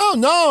 oh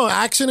no,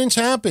 accidents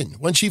happen.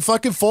 When she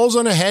fucking falls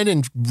on her head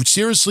and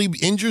seriously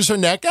injures her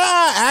neck,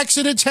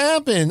 accidents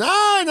happen.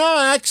 No,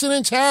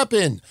 accidents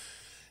happen.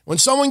 When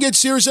someone gets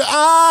serious,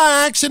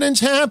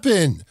 accidents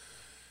happen.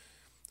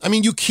 I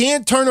mean, you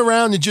can't turn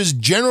around and just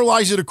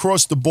generalize it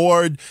across the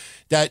board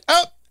that,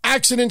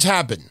 accidents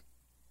happen.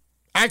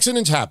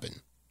 Accidents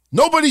happen.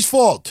 Nobody's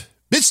fault.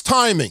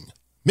 Mistiming.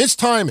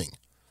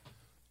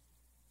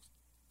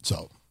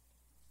 So,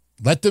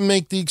 let them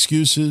make the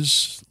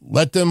excuses.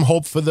 Let them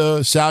hope for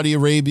the Saudi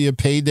Arabia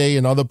payday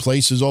and other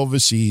places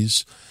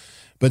overseas.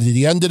 But at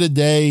the end of the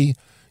day,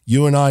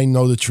 you and I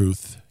know the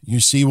truth. You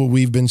see what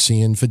we've been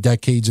seeing for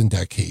decades and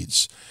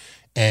decades.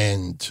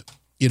 And,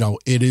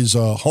 it is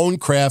a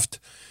honed craft.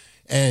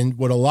 And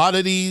what a lot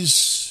of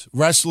these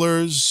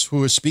wrestlers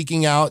who are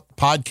speaking out,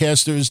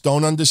 podcasters,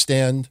 don't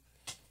understand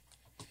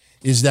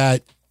is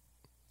that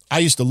I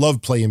used to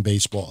love playing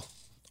baseball.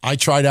 I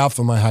tried out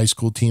for my high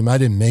school team. I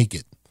didn't make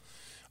it.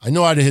 I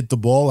knew how to hit the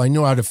ball. I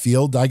knew how to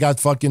field. I got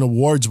fucking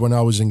awards when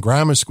I was in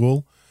grammar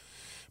school.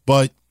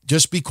 But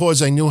just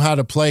because I knew how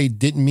to play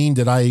didn't mean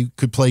that I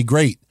could play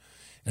great.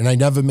 And I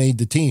never made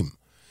the team.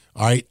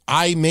 All right.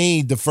 I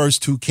made the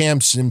first 2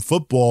 camps in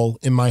football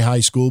in my high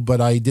school, but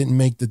I didn't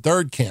make the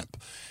 3rd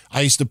camp. I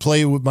used to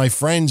play with my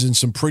friends in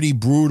some pretty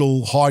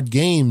brutal, hard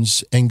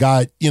games and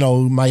got,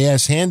 my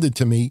ass handed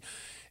to me.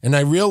 And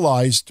I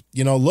realized,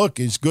 look,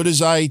 as good as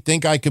I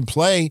think I can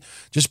play,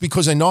 just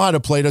because I know how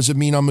to play doesn't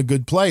mean I'm a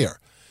good player.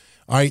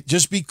 All right.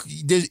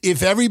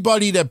 If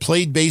everybody that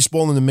played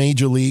baseball in the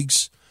major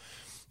leagues,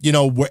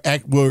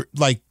 were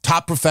like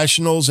top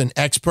professionals and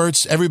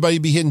experts, everybody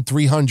be hitting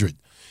 300.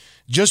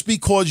 Just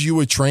because you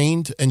were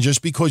trained and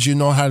just because you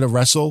know how to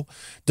wrestle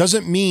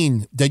doesn't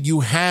mean that you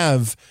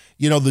have,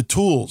 the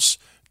tools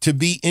to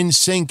be in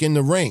sync in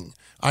the ring.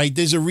 All right,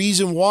 there's a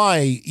reason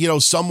why,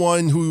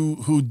 someone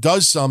who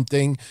does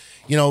something,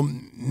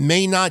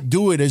 may not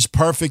do it as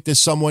perfect as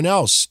someone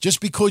else. Just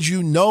because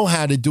you know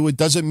how to do it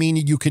doesn't mean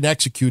that you can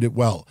execute it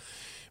well.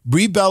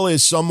 Brie Bella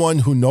is someone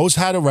who knows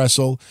how to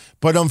wrestle,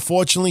 but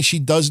unfortunately she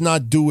does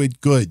not do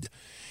it good.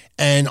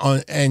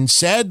 And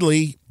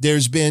sadly,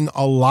 there's been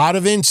a lot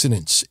of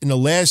incidents in the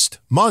last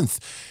month.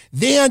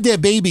 They had their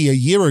baby a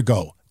year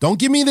ago. Don't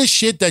give me this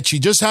shit that she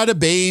just had a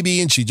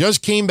baby and she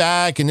just came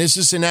back and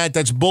this and that.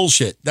 That's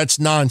bullshit. That's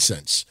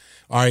nonsense.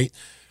 All right.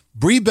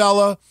 Brie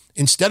Bella,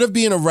 instead of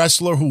being a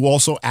wrestler who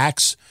also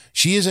acts,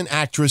 she is an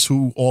actress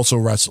who also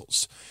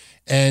wrestles.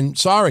 And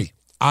sorry,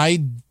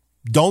 I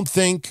don't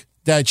think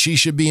that she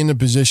should be in the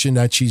position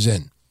that she's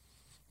in.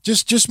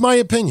 Just my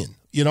opinion,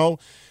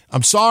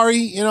 I'm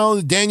sorry,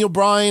 Daniel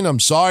Bryan. I'm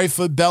sorry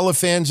for Bella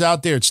fans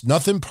out there. It's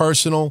nothing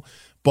personal.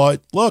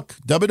 But look,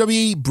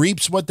 WWE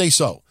reaps what they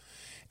sow.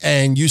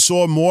 And you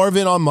saw more of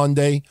it on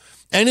Monday.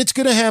 And it's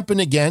going to happen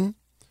again,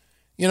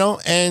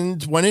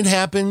 and when it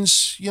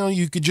happens,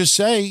 you could just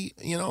say,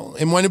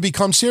 and when it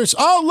becomes serious,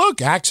 oh,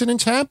 look,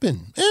 accidents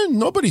happen. And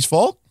nobody's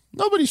fault.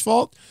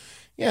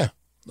 Yeah,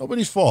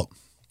 nobody's fault.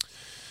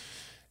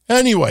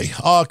 Anyway,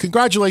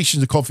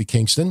 congratulations to Kofi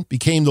Kingston.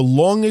 Became the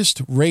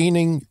longest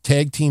reigning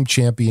tag team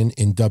champion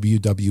in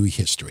WWE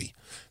history.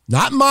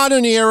 Not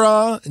modern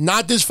era,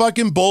 not this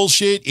fucking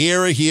bullshit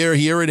era here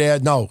or there.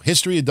 No,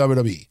 history of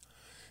WWE.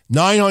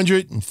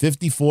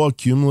 954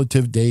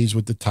 cumulative days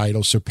with the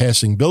title,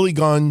 surpassing Billy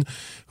Gunn,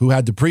 who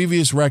had the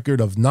previous record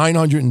of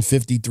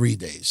 953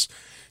 days.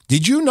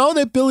 Did you know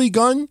that Billy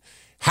Gunn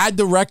had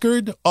the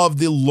record of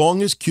the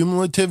longest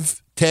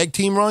cumulative tag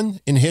team run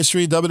in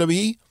history of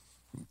WWE?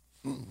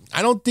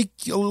 I don't think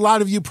a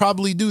lot of you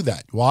probably do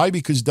that. Why?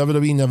 Because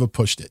WWE never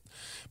pushed it.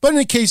 But in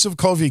the case of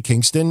Kofi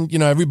Kingston,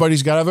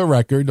 everybody's got to have a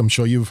record. I'm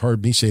sure you've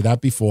heard me say that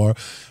before.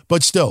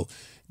 But still,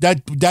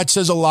 that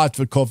says a lot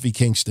for Kofi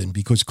Kingston,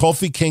 because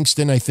Kofi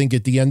Kingston, I think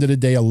at the end of the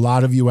day, a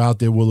lot of you out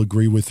there will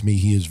agree with me.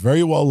 He is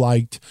very well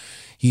liked.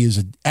 He is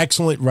an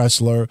excellent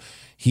wrestler.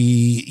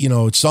 He,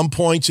 at some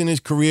points in his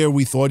career,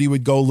 we thought he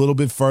would go a little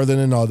bit further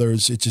than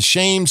others. It's a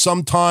shame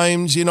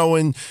sometimes,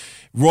 when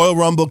Royal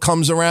Rumble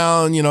comes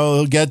around,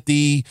 he'll get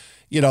the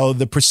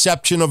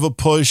perception of a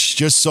push,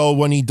 just so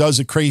when he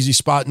does a crazy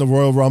spot in the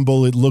Royal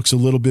Rumble, it looks a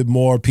little bit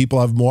more, people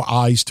have more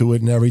eyes to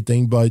it and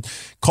everything. But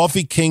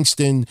Kofi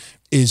Kingston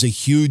is a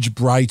huge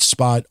bright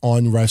spot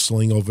on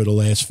wrestling over the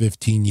last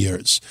 15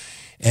 years.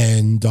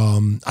 And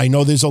I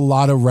know there's a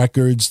lot of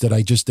records that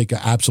I just think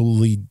are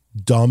absolutely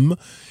dumb.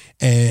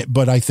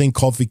 But I think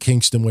Kofi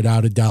Kingston,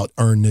 without a doubt,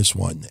 earned this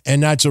one.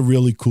 And that's a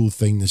really cool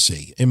thing to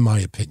see, in my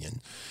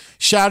opinion.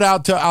 Shout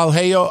out to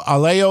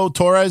Alejo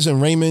Torres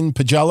and Raymond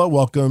Pagella.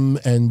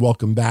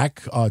 Welcome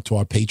back to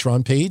our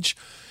Patreon page.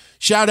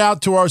 Shout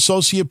out to our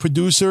associate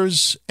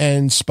producers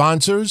and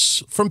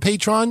sponsors from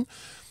Patreon.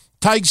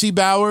 Tiggsy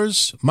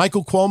Bowers,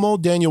 Michael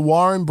Cuomo, Daniel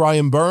Warren,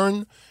 Brian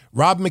Byrne,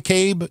 Rob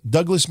McCabe,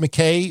 Douglas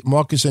McKay,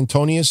 Marcus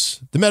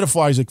Antonius, the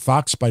Metaphysic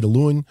Fox, Spider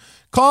Lewin,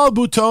 Carl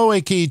Buteau,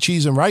 a.k.a.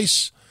 Cheese and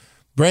Rice,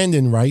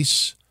 Brandon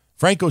Rice,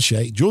 Frank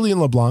O'Shea, Julian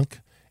LeBlanc,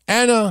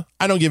 Anna,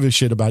 I don't give a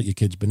shit about your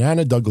kids,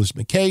 Banana, Douglas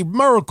McKay,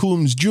 Merrill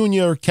Coombs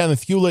Jr.,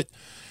 Kenneth Hewlett,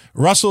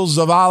 Russell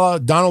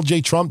Zavala, Donald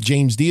J. Trump,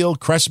 James Deal,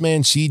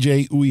 Cressman,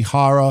 CJ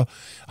Uehara.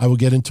 I will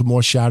get into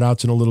more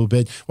shout-outs in a little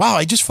bit. Wow,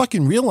 I just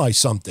fucking realized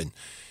something.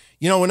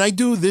 You know, when I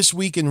do This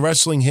Week in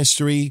Wrestling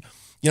History,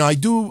 you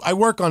know, I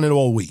work on it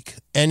all week.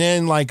 And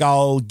then, like,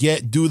 I'll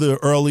do the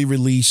early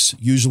release,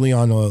 usually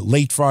on a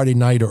late Friday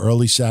night or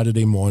early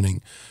Saturday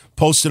morning,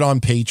 post it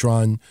on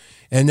Patreon.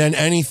 And then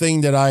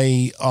anything that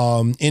I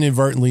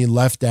inadvertently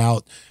left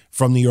out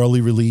from the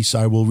early release,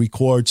 I will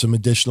record some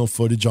additional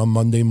footage on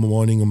Monday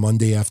morning or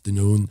Monday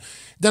afternoon.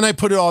 Then I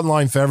put it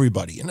online for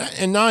everybody.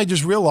 And now I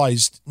just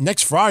realized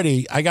next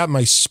Friday, I got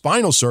my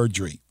spinal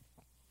surgery,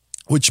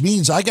 which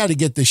means I got to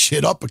get this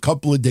shit up a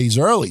couple of days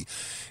early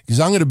because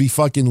I'm going to be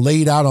fucking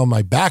laid out on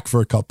my back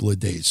for a couple of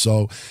days.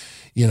 So,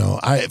 you know,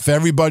 for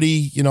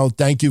everybody, you know,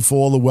 thank you for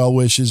all the well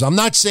wishes. I'm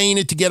not saying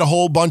it to get a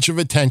whole bunch of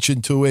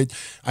attention to it.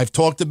 I've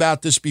talked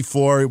about this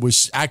before. It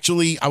was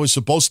actually, I was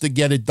supposed to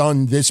get it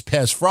done this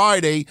past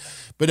Friday,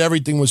 but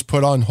everything was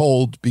put on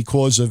hold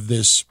because of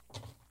this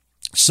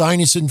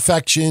sinus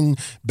infection,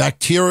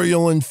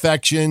 bacterial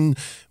infection,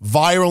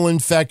 viral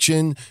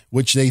infection,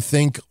 which they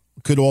think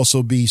could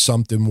also be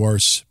something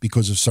worse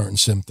because of certain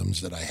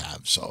symptoms that I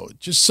have. So it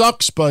just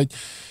sucks, but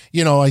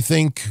you know, I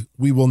think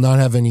we will not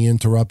have any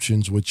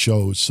interruptions with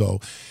shows. So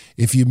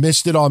if you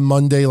missed it on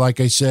Monday, like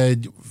I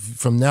said,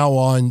 from now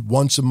on,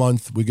 once a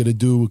month, we're going to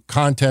do a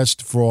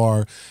contest for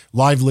our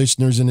live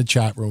listeners in the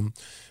chat room.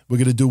 We're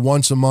going to do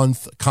once a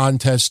month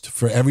contest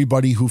for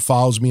everybody who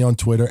follows me on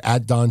Twitter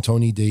at Don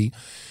Tony D.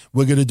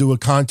 We're going to do a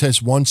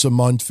contest once a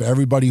month for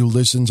everybody who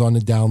listens on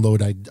the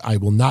download. I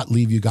will not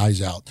leave you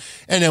guys out.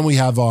 And then we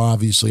have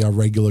obviously our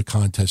regular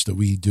contest that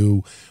we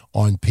do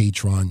on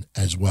Patreon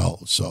as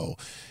well. So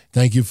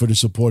thank you for the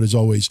support as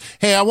always.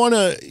 Hey, I want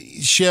to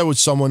share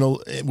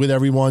with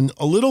everyone,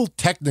 a little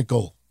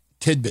technical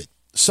tidbit,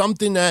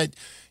 something that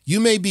you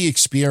may be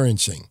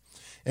experiencing.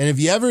 And if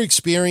you ever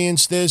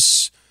experience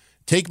this,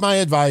 take my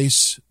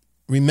advice.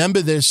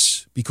 Remember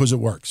this because it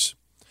works.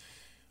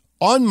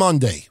 On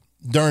Monday,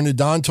 during the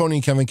Don, Tony,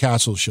 and Kevin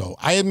Castle show,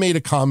 I had made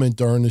a comment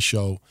during the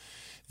show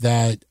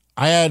that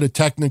I had a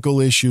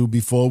technical issue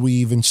before we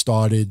even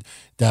started,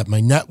 that my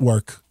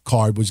network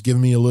card was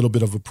giving me a little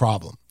bit of a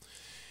problem.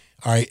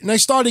 All right. And I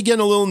started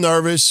getting a little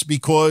nervous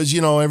because, you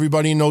know,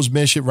 everybody knows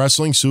Mish at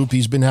Wrestling Soup.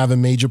 He's been having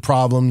major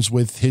problems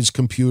with his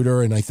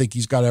computer, and I think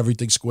he's got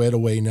everything squared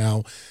away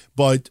now.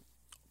 But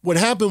what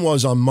happened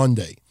was on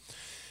Monday,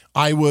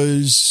 I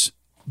was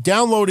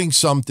downloading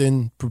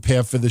something,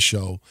 prepared for the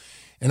show,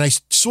 and I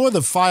saw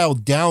the file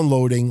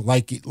downloading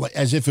like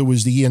as if it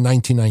was the year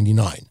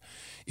 1999.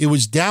 It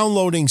was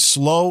downloading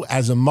slow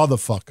as a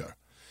motherfucker.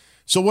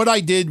 So what I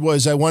did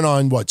was I went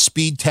on,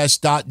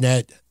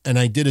 speedtest.net, and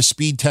I did a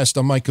speed test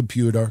on my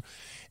computer.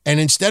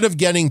 And instead of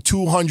getting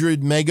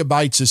 200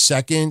 megabytes a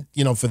second,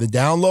 you know, for the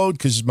download,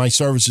 because my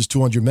service is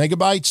 200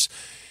 megabytes,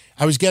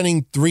 I was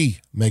getting 3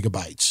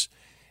 megabytes.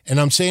 And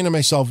I'm saying to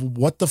myself,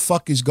 what the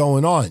fuck is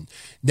going on?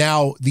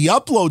 Now, the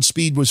upload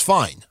speed was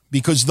fine,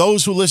 because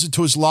those who listen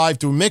to us live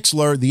through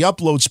Mixlr, the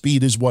upload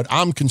speed is what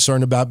I'm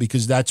concerned about,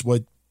 because that's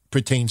what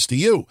pertains to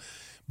you.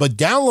 But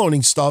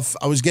downloading stuff,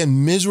 I was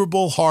getting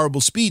miserable,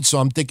 horrible speed. So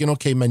I'm thinking,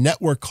 okay, my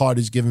network card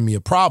is giving me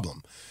a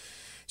problem.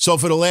 So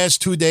for the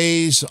last 2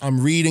 days, I'm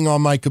reading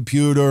on my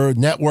computer,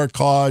 network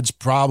cards,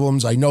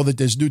 problems. I know that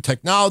there's new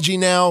technology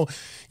now.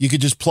 You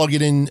could just plug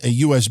it in a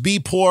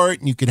USB port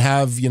and you could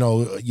have, you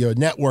know, your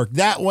network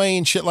that way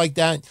and shit like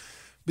that.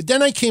 But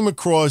then I came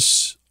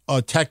across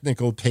a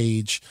technical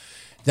page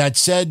that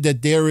said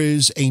that there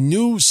is a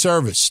new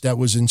service that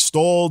was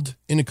installed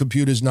in the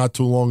computers not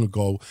too long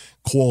ago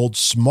called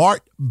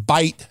Smart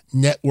Byte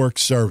Network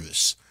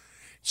Service.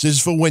 This is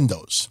for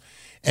Windows.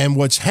 And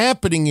what's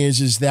happening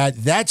is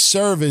that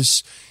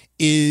service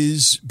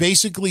is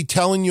basically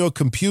telling your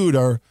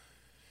computer,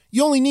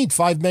 you only need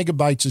 5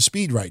 megabytes of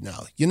speed right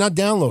now. You're not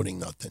downloading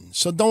nothing,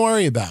 so don't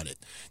worry about it.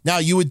 Now,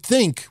 you would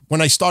think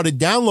when I started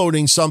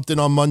downloading something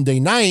on Monday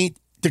night,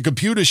 the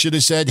computer should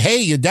have said, hey,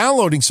 you're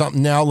downloading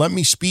something now. Let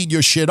me speed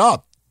your shit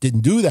up.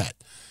 Didn't do that.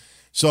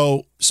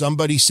 So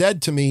somebody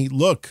said to me,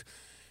 look,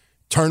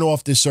 turn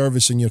off this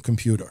service in your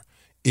computer.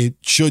 It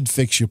should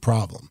fix your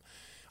problem.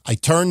 I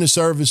turned the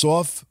service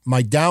off.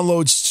 My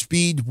download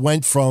speed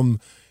went from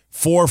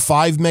 4 or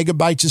 5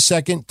 megabytes a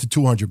second to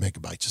 200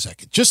 megabytes a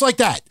second. Just like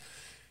that.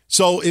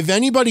 So if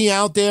anybody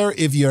out there,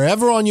 if you're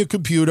ever on your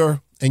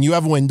computer and you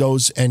have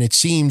Windows and it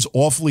seems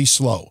awfully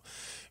slow,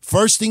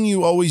 first thing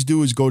you always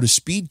do is go to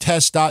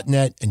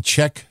speedtest.net and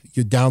check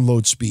your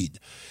download speed.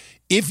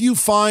 If you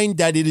find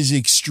that it is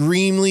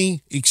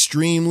extremely,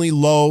 extremely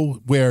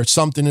low, where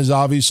something is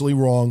obviously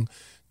wrong,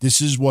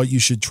 this is what you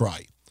should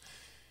try.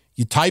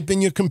 You type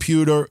in your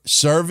computer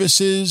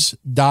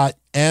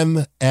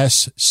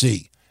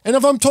services.msc. And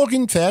if I'm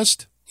talking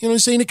fast, you know,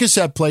 this ain't a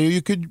cassette player.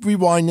 You could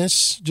rewind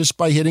this just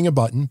by hitting a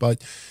button.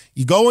 But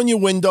you go on your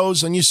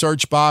Windows, on your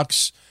search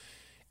box,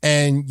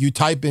 and you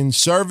type in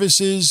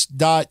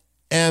services.msc.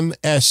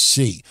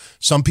 MSC.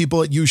 Some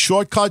people that use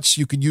shortcuts,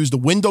 you could use the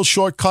Windows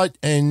shortcut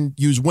and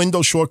use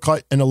Windows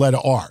shortcut and the letter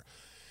R.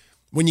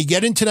 When you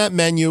get into that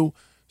menu,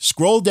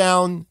 scroll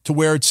down to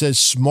where it says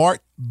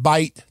Smart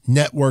Byte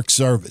Network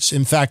Service.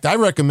 In fact, I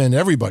recommend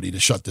everybody to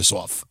shut this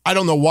off. I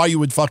don't know why you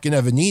would fucking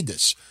ever need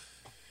this.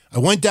 I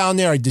went down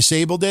there, I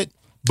disabled it,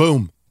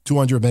 boom,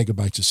 200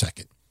 megabytes a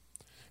second.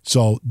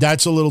 So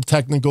that's a little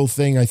technical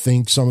thing I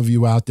think some of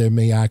you out there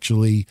may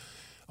actually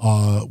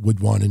would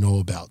want to know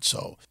about.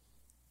 So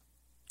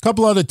a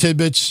couple other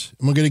tidbits,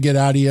 and we're going to get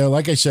out of here.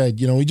 Like I said,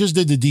 we just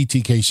did the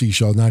DTKC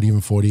show not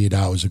even 48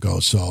 hours ago.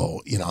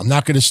 So, I'm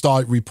not going to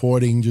start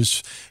reporting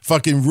just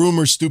fucking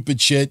rumor, stupid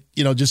shit,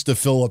 just to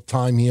fill up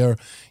time here.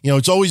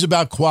 It's always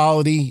about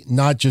quality,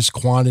 not just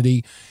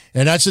quantity.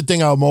 And that's the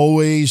thing I'm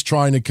always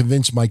trying to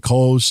convince my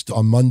co-host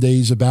on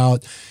Mondays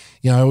about.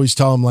 I always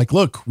tell them,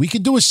 look, we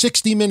could do a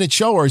 60-minute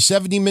show or a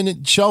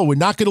 70-minute show. We're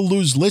not going to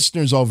lose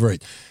listeners over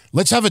it.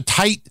 Let's have a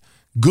tight,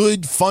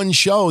 good, fun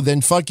show, then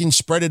fucking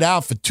spread it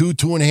out for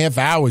 2.5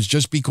 hours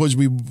just because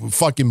we were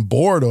fucking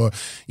bored or,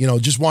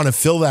 just want to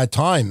fill that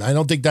time. I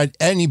don't think that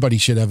anybody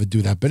should ever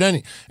do that. But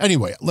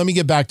anyway, let me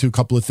get back to a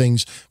couple of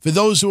things. For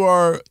those who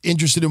are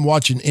interested in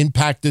watching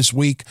Impact this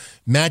week,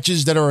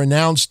 matches that are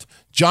announced,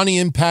 Johnny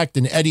Impact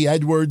and Eddie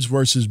Edwards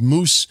versus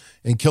Moose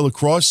and Killer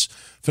Cross.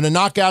 For the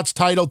Knockouts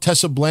title,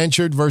 Tessa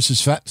Blanchard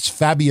versus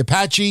Fabi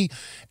Apache,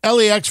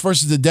 LAX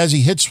versus the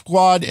Desi Hit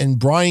Squad, and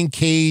Brian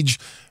Cage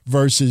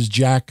versus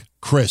Jack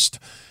Christ.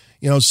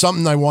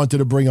 Something I wanted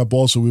to bring up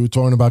also, we were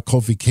talking about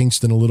Kofi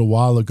Kingston a little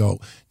while ago.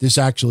 This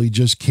actually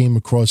just came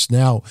across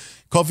now.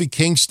 Kofi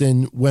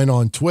Kingston went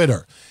on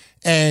Twitter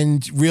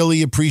and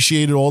really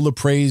appreciated all the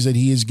praise that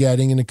he is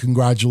getting and the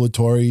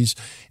congratulatories.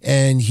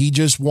 And he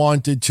just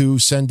wanted to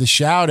send a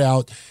shout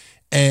out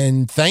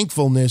and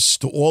thankfulness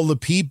to all the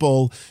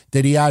people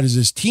that he had as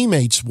his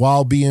teammates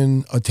while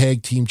being a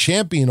tag team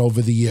champion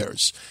over the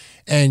years.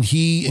 And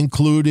he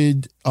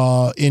included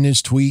in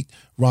his tweet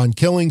Ron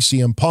Killing,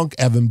 CM Punk,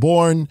 Evan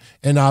Bourne,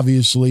 and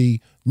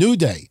obviously New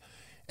Day.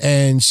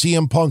 And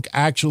CM Punk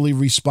actually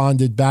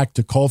responded back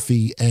to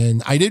Kofi.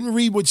 And I didn't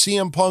read what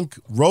CM Punk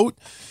wrote,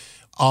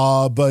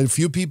 but a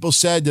few people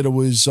said that it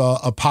was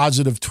a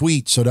positive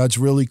tweet, so that's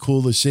really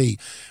cool to see.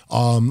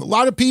 A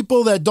lot of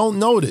people that don't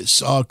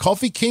notice,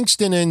 Kofi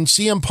Kingston and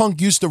CM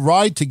Punk used to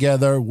ride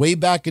together way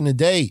back in the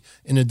day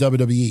in the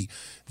WWE.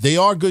 They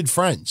are good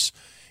friends.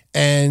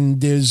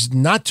 And there's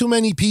not too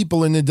many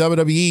people in the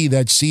WWE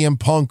that CM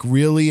Punk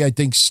really, I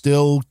think,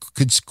 still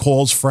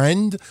calls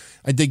friend.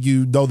 I think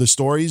you know the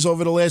stories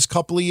over the last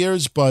couple of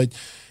years, but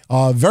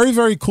very,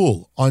 very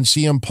cool on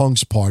CM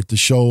Punk's part to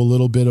show a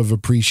little bit of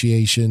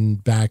appreciation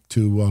back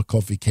to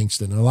Kofi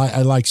Kingston.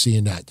 I like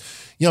seeing that.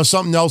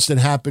 Something else that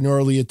happened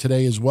earlier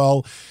today as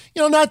well.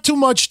 Not too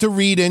much to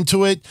read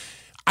into it.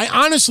 I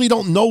honestly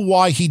don't know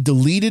why he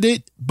deleted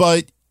it,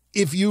 but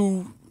if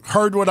you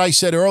heard what I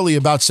said earlier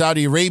about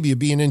Saudi Arabia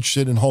being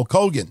interested in Hulk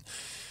Hogan.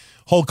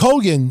 Hulk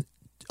Hogan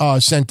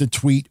sent a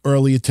tweet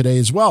earlier today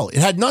as well. It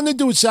had nothing to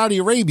do with Saudi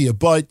Arabia,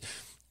 but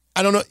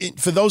I don't know.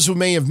 For those who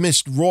may have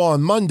missed Raw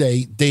on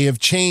Monday, they have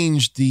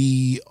changed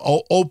the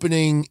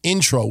opening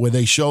intro where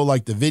they show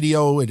the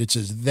video and it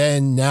says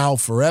then, now,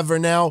 forever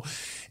now.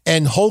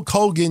 And Hulk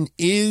Hogan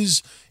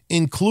is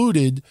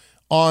included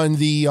on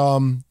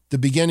the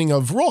beginning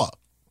of Raw.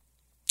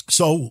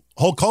 So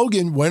Hulk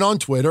Hogan went on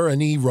Twitter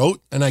and he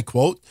wrote, and I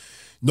quote,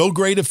 "No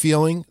greater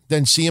feeling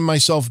than seeing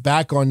myself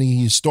back on the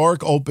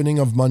historic opening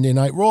of Monday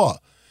Night Raw."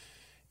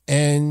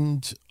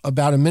 And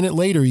about a minute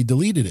later, he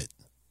deleted it.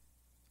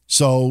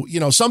 So,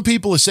 some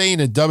people are saying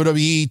that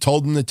WWE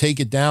told him to take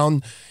it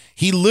down.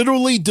 He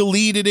literally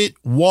deleted it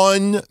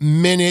 1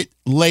 minute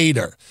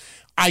later.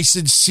 I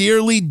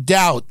sincerely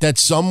doubt that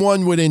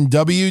someone within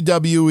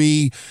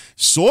WWE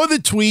saw the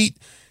tweet,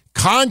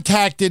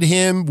 contacted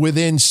him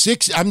within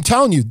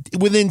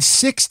within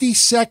 60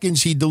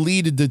 seconds, he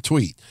deleted the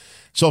tweet.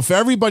 So for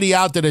everybody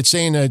out there that's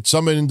saying that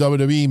someone in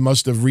WWE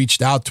must have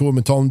reached out to him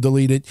and told him to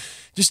delete it,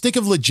 just think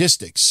of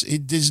logistics.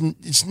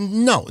 It's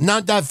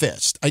not that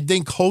fast. I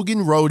think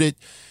Hogan wrote it,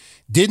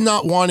 did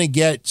not want to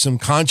get some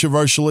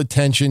controversial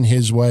attention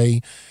his way.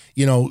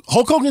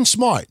 Hulk Hogan's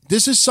smart.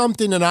 This is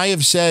something that I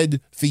have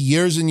said for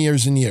years and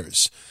years and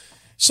years.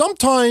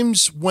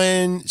 Sometimes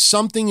when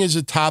something is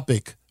a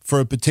topic for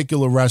a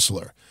particular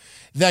wrestler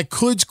that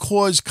could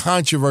cause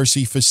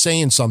controversy for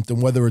saying something,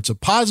 whether it's a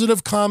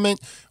positive comment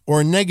or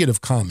a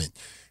negative comment.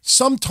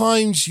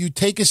 Sometimes you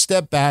take a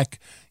step back,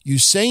 you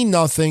say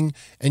nothing,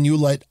 and you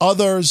let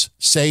others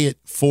say it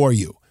for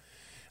you.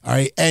 All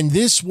right. And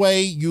this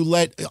way you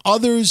let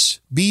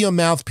others be your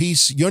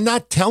mouthpiece. You're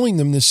not telling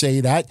them to say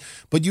that,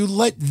 but you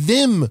let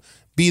them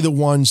be the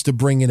ones to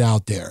bring it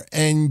out there.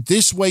 And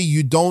this way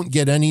you don't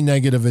get any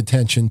negative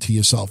attention to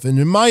yourself. And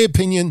in my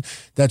opinion,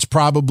 that's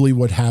probably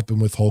what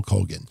happened with Hulk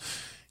Hogan.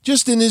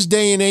 Just in this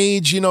day and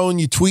age, when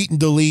you tweet and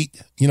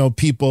delete,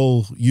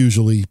 people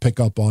usually pick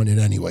up on it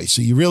anyway.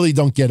 So you really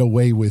don't get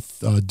away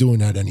with doing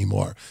that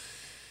anymore.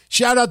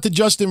 Shout out to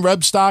Justin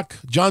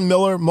Rebstock, John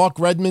Miller, Mark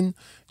Redman,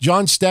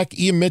 John Steck,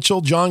 Ian Mitchell,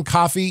 John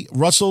Coffey,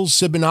 Russell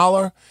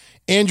Sibinaler,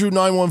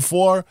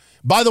 Andrew914.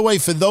 By the way,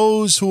 for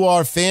those who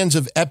are fans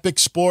of Epic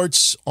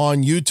Sports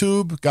on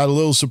YouTube, got a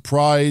little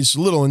surprise,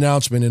 little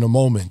announcement in a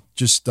moment.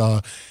 Just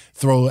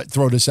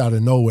throw this out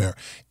of nowhere.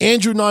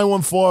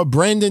 Andrew914,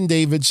 Brandon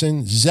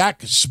Davidson, Zach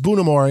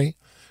Spoonamore,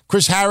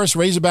 Chris Harris,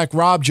 Razorback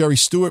Rob, Jerry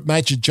Stewart,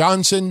 Magic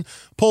Johnson,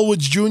 Paul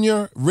Woods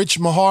Jr., Rich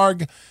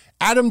Maharg,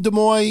 Adam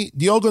Demoy,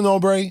 Diogo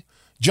Nobre,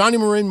 Johnny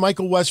Marin,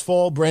 Michael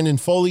Westfall, Brandon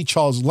Foley,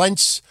 Charles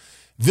Lentz,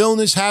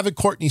 Villainous Havoc,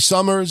 Courtney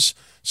Summers,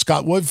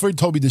 Scott Woodford,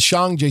 Toby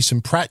DeShang,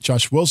 Jason Pratt,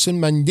 Josh Wilson,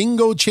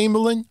 Mandingo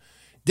Chamberlain,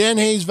 Dan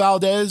Hayes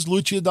Valdez,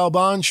 Lucia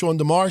Dalban, Sean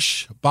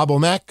DeMarsh, Bob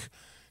O'Mac,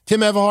 Tim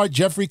Everhart,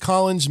 Jeffrey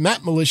Collins,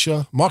 Matt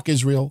Militia, Mark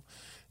Israel,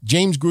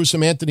 James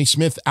Gruesome, Anthony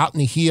Smith, Out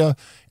Nahia,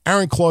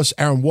 Aaron Kloss,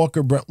 Aaron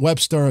Walker, Brent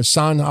Webster,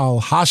 Hassan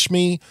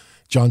Al-Hashmi,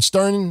 John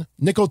Stern,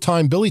 Nico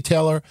Time, Billy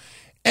Taylor,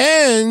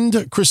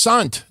 and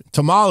Croissant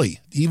Tamale,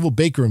 the evil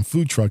baker and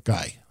food truck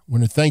guy. I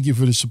want to thank you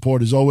for the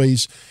support as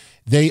always.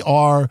 They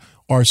are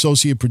our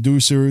associate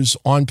producers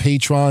on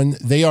Patreon.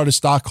 They are the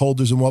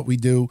stockholders in what we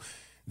do.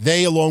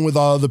 They, along with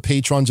all the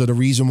patrons, are the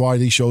reason why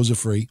these shows are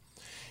free.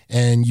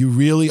 And you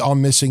really are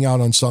missing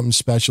out on something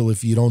special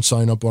if you don't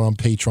sign up on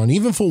Patreon,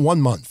 even for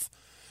 1 month.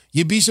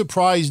 You'd be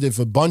surprised if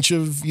a bunch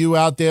of you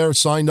out there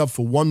signed up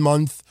for 1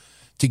 month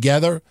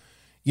together.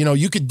 You know,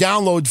 you could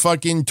download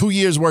fucking 2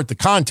 years worth of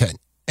content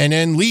and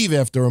then leave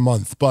after a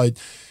month.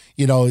 But,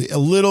 you know, a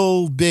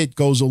little bit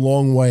goes a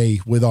long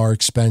way with our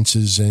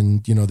expenses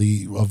and, you know,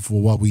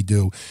 for what we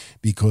do,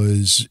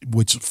 because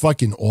what's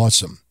fucking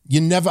awesome.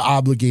 You're never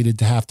obligated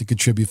to have to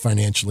contribute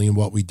financially in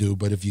what we do.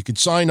 But if you could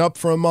sign up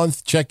for a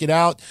month, check it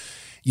out.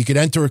 You could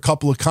enter a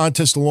couple of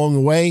contests along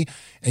the way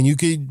and you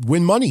could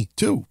win money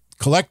too.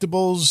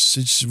 Collectibles,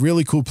 it's a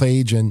really cool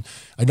page. And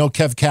I know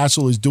Kev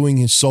Castle is doing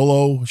his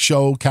solo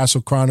show,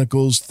 Castle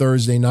Chronicles,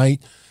 Thursday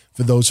night,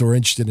 for those who are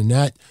interested in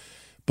that.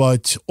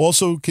 But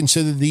also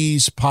consider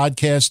these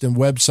podcasts and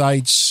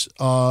websites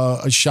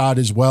a shot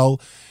as well.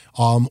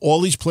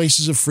 All these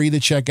places are free to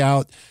check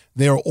out.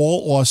 They're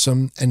all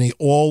awesome, and they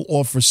all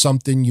offer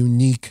something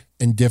unique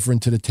and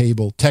different to the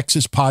table.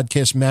 Texas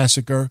Podcast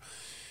Massacre,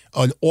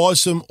 an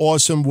awesome,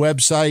 awesome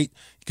website.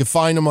 You can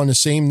find them on the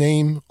same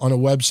name on a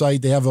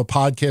website. They have a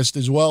podcast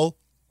as well.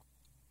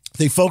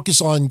 They focus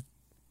on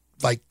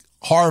like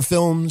horror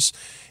films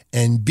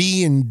and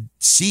B and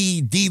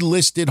C,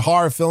 D-listed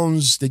horror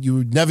films that you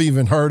would never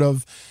even heard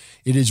of.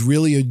 It is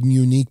really a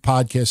unique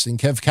podcast. And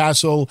Kev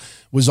Castle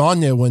was on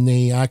there when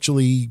they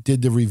actually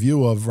did the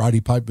review of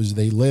Roddy Piper's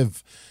They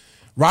Live.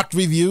 Rock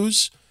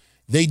Reviews,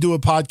 they do a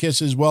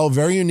podcast as well,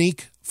 very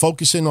unique,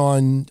 focusing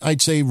on,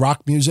 I'd say,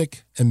 rock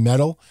music and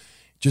metal.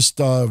 Just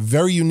a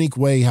very unique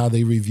way how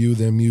they review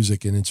their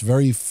music, and it's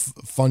very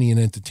funny and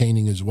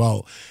entertaining as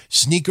well.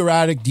 Sneaker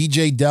Addict,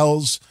 DJ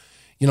Dells,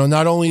 you know,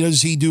 not only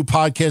does he do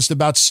podcasts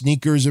about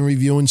sneakers and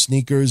reviewing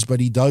sneakers, but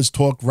he does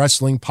talk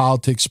wrestling,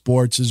 politics,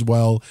 sports as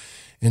well.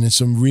 And it's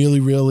some really,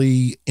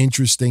 really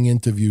interesting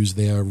interviews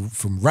there,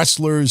 from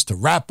wrestlers to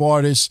rap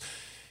artists.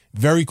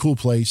 Very cool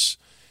place.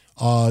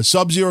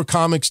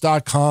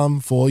 SubZeroComics.com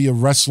for all your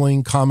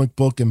wrestling, comic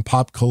book, and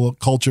pop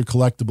culture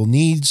collectible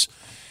needs.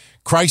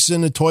 Christ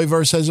in the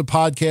Toyverse has a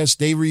podcast.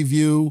 They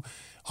review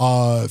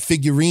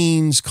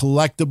figurines,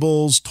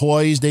 collectibles,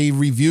 toys. They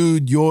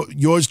reviewed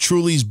yours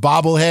truly's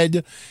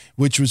bobblehead,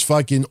 which was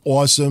fucking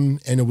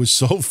awesome, and it was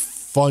so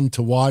fun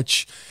to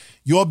watch.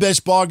 Your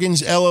Best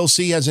Bargains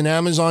LLC has an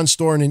Amazon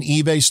store and an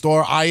eBay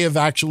store. I have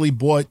actually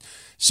bought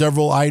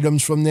several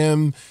items from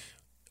them,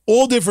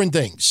 all different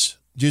things.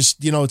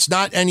 Just, you know, it's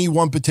not any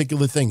one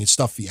particular thing. It's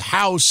stuff for your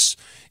house.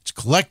 It's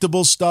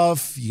collectible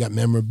stuff. You got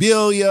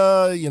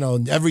memorabilia, you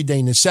know,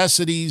 everyday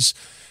necessities.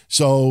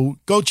 So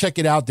go check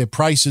it out. Their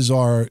prices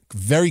are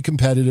very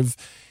competitive.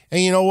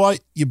 And you know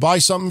what? You buy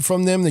something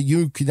from them that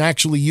you can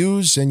actually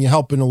use, and you're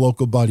helping a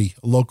local buddy,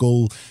 a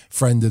local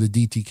friend of the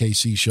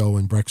DTKC show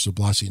and Breakfast with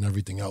Blasi and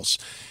everything else.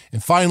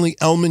 And finally,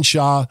 Elman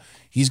Shah.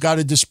 He's got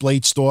a display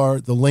store.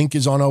 The link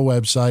is on our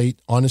website,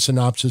 on a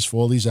synopsis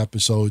for all these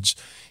episodes.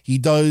 He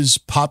does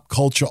pop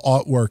culture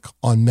artwork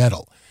on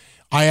metal.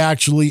 I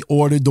actually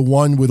ordered the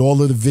one with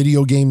all of the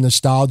video game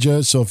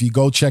nostalgia. So if you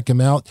go check him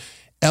out,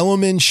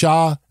 Elman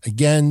Shah,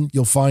 again,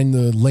 you'll find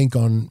the link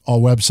on our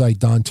website,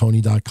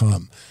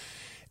 dontony.com.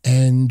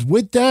 And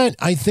with that,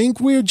 I think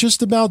we're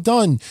just about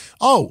done.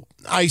 Oh,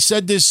 I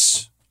said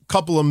this a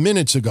couple of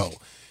minutes ago.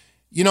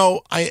 You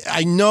know,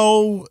 I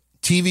know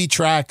TV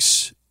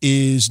Tracks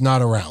is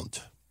not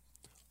around.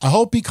 I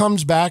hope he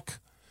comes back.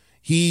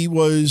 He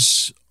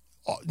was,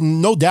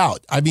 no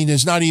doubt, I mean,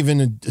 there's not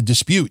even a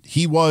dispute.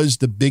 He was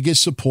the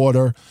biggest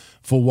supporter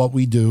for what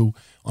we do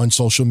on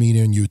social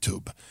media and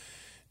YouTube.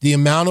 The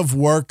amount of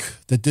work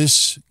that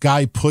this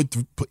guy put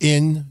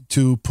in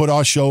to put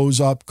our shows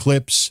up,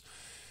 clips,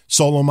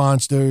 Solo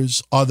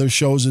Monsters, other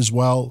shows as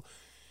well.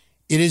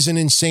 It is an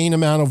insane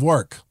amount of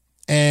work.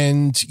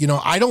 And, you know,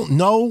 I don't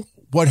know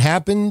what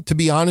happened, to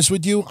be honest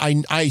with you.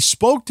 I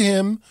spoke to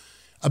him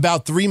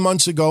about 3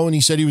 months ago, and he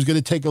said he was going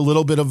to take a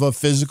little bit of a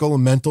physical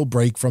and mental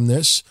break from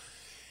this.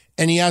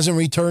 And he hasn't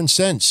returned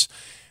since.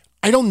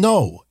 I don't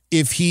know.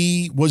 if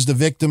he was the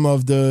victim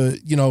of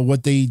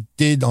what they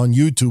did on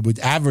YouTube with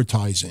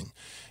advertising,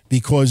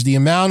 because the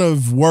amount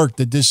of work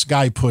that this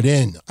guy put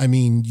in, I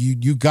mean,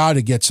 you got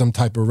to get some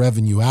type of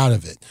revenue out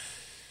of it.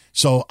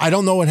 So I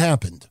don't know what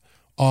happened.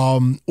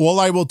 All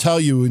I will tell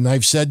you, and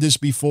I've said this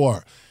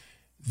before,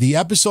 the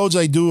episodes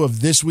I do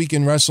of This Week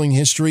in Wrestling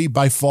History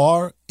by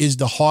far is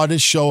the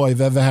hardest show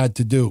I've ever had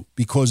to do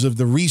because of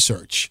the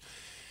research,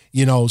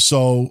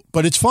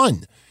 but it's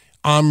fun.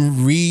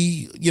 I'm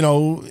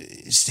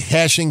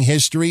hashing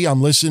history.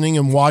 I'm listening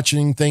and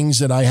watching things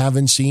that I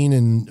haven't seen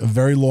in a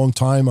very long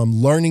time. I'm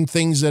learning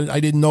things that I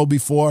didn't know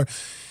before.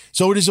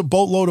 So it is a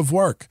boatload of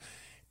work.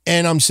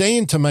 And I'm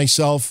saying to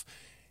myself,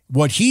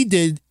 what he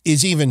did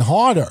is even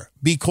harder,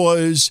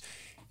 because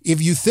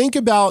if you think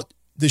about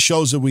the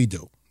shows that we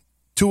do,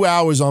 2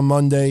 hours on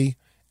Monday,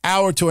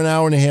 hour to an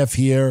hour and a half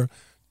here,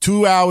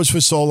 2 hours for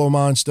Solo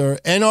Monster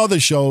and other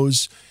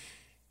shows,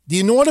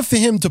 in order for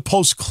him to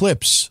post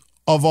clips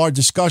of our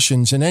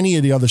discussions and any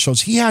of the other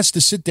shows, he has to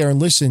sit there and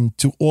listen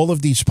to all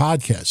of these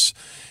podcasts,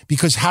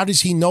 because how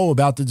does he know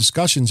about the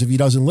discussions if he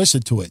doesn't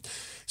listen to it?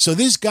 So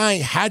this guy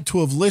had to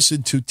have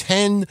listened to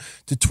 10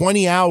 to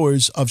 20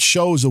 hours of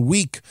shows a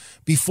week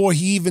before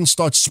he even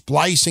starts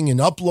splicing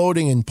and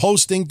uploading and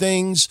posting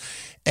things.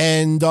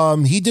 And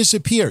he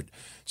disappeared.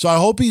 So I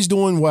hope he's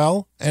doing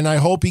well, and I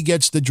hope he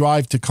gets the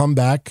drive to come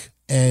back.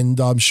 And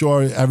I'm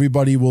sure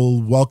everybody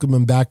will welcome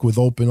him back with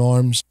open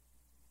arms.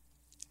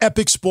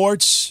 Epic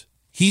Sports,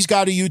 he's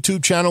got a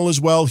YouTube channel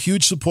as well.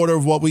 Huge supporter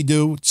of what we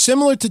do.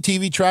 Similar to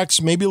TV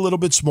Tracks, maybe a little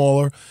bit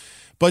smaller.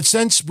 But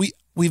since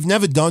we've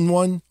never done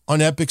one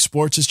on Epic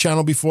Sports'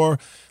 channel before,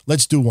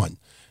 let's do one.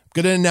 I'm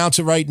going to announce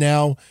it right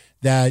now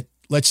that,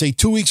 let's say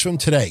 2 weeks from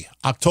today,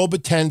 October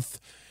 10th,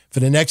 for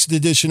the next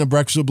edition of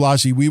Breakfast with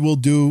Blasi, we will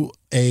do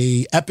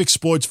a Epic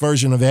Sports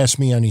version of Ask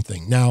Me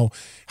Anything. Now,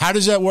 how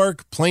does that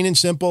work? Plain and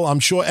simple. I'm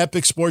sure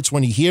Epic Sports,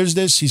 when he hears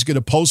this, he's going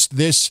to post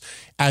this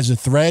as a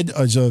thread,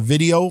 as a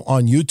video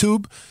on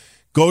YouTube.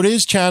 Go to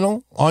his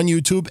channel on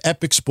YouTube,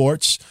 Epic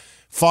Sports,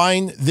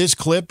 find this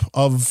clip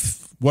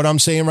of what I'm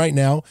saying right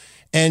now,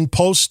 and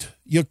post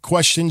your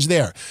questions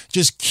there.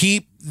 Just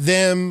keep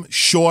them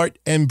short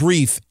and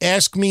brief.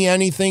 Ask me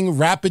anything,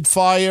 rapid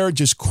fire,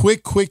 just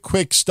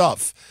quick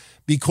stuff.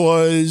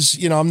 Because,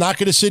 I'm not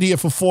going to sit here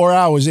for 4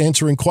 hours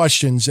answering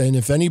questions. And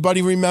if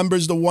anybody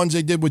remembers the ones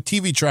I did with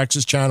TV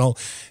Tracks' channel,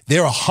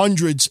 there are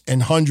hundreds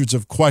and hundreds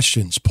of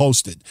questions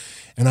posted.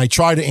 And I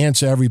try to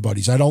answer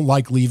everybody's. I don't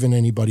like leaving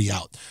anybody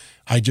out.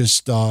 I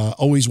just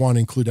always want to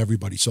include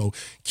everybody. So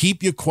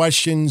keep your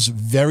questions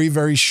very,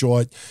 very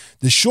short.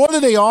 The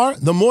shorter they are,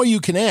 the more you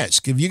can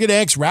ask. If you could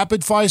ask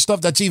rapid fire stuff,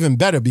 that's even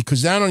better,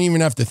 because then I don't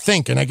even have to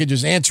think and I could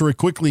just answer it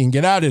quickly and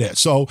get out of there.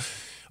 So,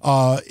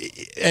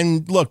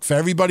 and look, for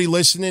everybody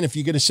listening, if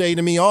you're going to say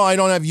to me, oh, I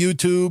don't have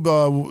YouTube,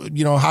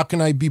 how can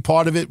I be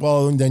part of it?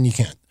 Well, then you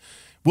can't.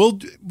 We'll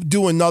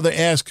do another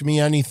Ask Me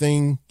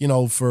Anything,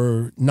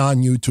 for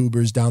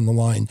non-YouTubers down the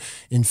line.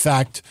 In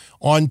fact,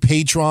 on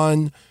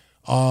Patreon,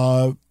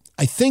 I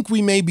think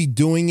we may be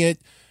doing it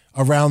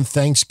around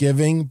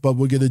Thanksgiving, but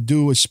we're going to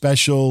do a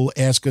special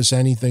Ask Us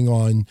Anything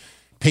on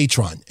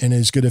Patreon, and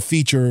it's going to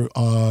feature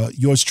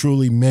yours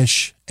truly,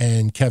 Mish,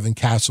 and Kevin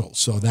Castle.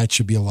 So that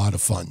should be a lot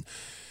of fun.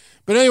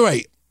 But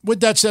anyway, with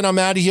that said, I'm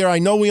out of here. I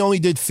know we only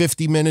did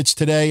 50 minutes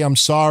today. I'm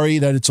sorry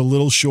that it's a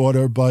little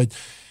shorter, but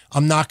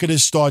I'm not going to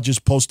start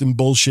just posting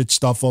bullshit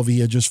stuff over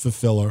here just for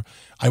filler.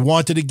 I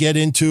wanted to get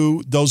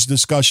into those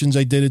discussions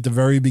I did at the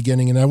very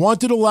beginning, and I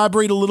wanted to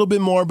elaborate a little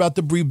bit more about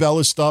the Brie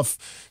Bella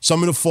stuff,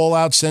 some of the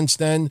fallout since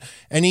then,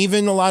 and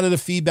even a lot of the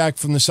feedback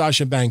from the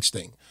Sasha Banks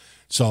thing.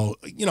 So,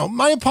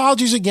 my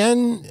apologies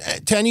again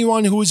to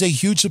anyone who is a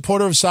huge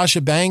supporter of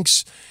Sasha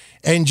Banks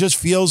and just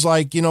feels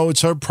like,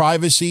 it's her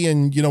privacy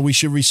and, we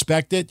should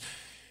respect it.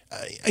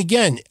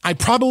 Again, I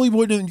probably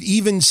wouldn't have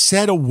even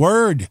said a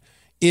word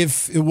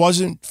if it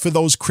wasn't for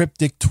those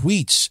cryptic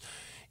tweets.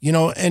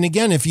 And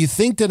again, if you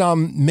think that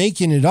I'm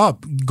making it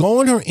up, go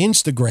on her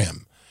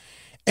Instagram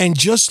and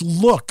just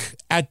look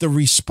at the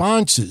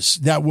responses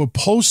that were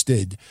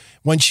posted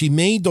when she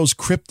made those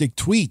cryptic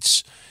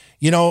tweets.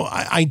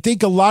 I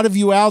think a lot of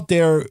you out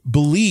there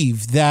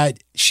believe that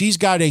she's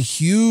got a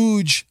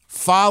huge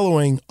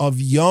following of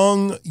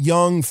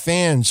young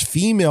fans,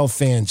 female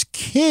fans,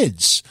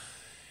 kids.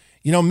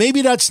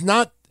 Maybe that's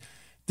not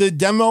the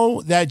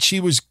demo that she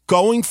was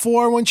going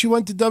for when she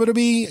went to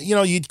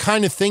WWE. You'd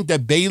kind of think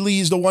that Bayley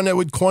is the one that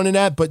would corner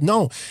that, but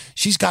no,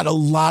 she's got a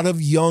lot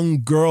of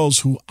young girls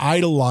who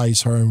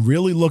idolize her and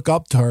really look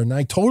up to her, and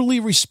I totally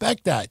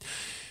respect that.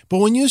 But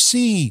when you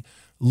see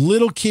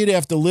little kid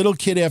after little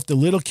kid after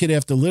little kid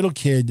after little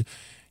kid,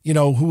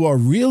 who are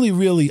really,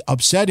 really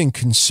upset and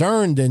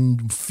concerned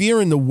and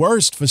fearing the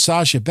worst for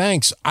Sasha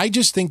Banks, I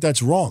just think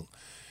that's wrong.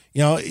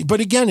 But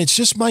again, it's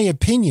just my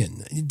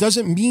opinion. It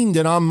doesn't mean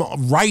that I'm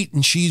right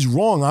and she's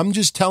wrong. I'm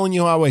just telling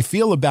you how I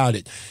feel about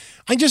it.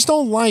 I just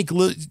don't like,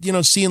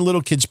 seeing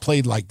little kids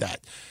played like that.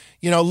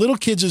 Little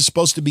kids are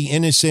supposed to be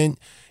innocent.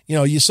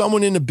 You're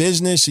someone in the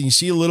business and you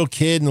see a little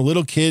kid and the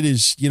little kid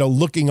is,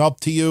 looking up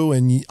to you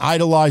and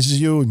idolizes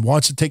you and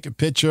wants to take a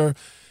picture.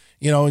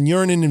 and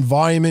you're in an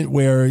environment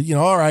where,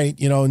 all right,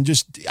 and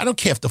just, I don't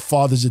care if the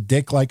father's a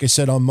dick, like I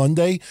said on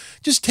Monday,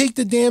 just take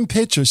the damn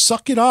picture,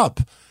 suck it up.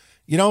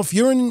 If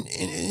you're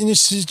in a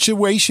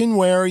situation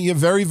where you're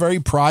very, very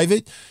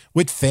private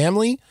with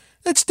family,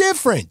 that's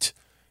different.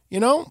 I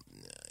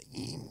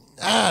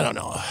don't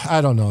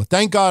know.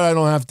 Thank God I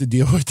don't have to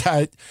deal with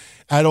that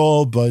at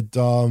all. But,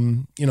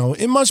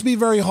 it must be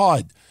very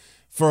hard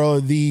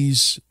for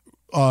these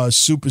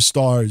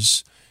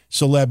superstars,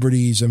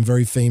 celebrities, and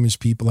very famous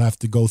people have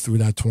to go through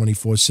that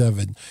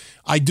 24/7.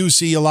 I do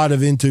see a lot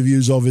of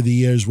interviews over the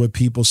years where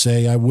people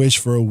say, I wish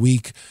for a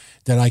week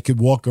that I could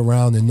walk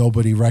around and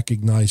nobody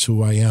recognize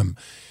who I am.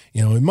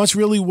 It must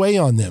really weigh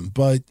on them.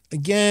 But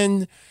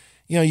again,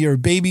 you're a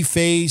baby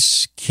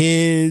face,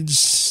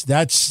 kids,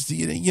 that's,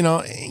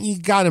 you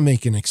got to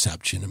make an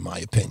exception, in my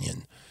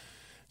opinion.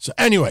 So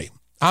anyway,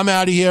 I'm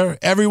out of here.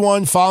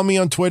 Everyone, follow me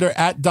on Twitter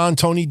at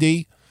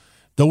DonTonyD.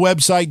 The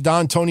website,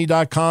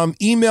 DonTony.com.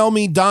 Email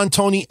me,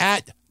 DonTony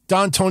at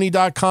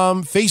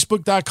DonTony.com.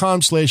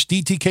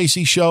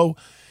 Facebook.com/DTKC show.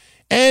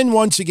 And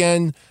once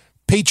again,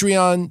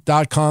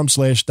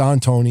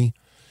 Patreon.com/DonTony.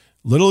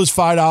 Little as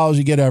 $5,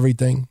 you get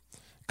everything.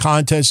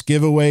 Contests,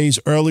 giveaways,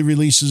 early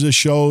releases of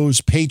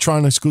shows,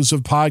 Patreon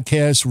exclusive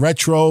podcasts,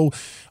 retro,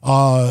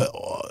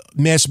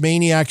 Mass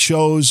Maniac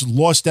shows,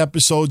 lost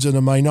episodes of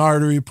the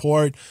Minority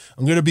Report.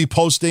 I'm going to be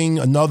posting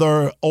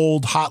another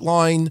old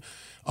hotline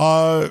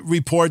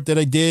report that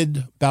I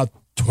did about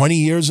 20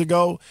 years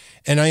ago.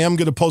 And I am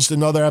going to post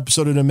another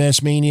episode of the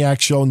Mass Maniac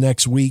show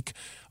next week.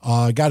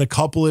 I got a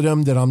couple of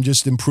them that I'm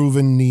just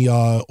improving the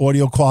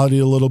audio quality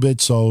a little bit,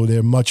 so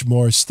they're much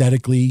more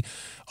aesthetically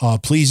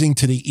pleasing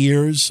to the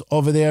ears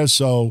over there.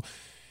 So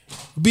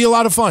it'll be a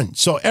lot of fun.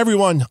 So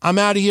everyone, I'm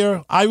out of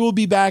here. I will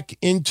be back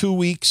in 2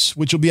 weeks,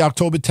 which will be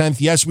October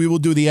 10th. Yes, we will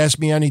do the Ask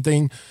Me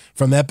Anything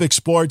from Epic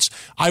Sports.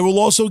 I will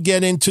also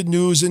get into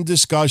news and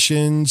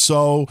discussion.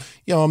 So,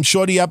 I'm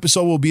sure the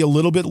episode will be a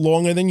little bit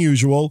longer than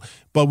usual,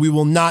 but we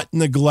will not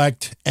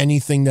neglect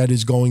anything that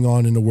is going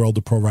on in the world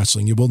of pro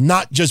wrestling. It will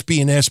not just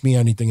be an Ask Me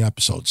Anything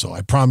episode. So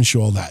I promise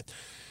you all that.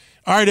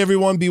 All right,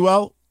 everyone, be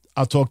well.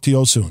 I'll talk to you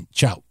all soon.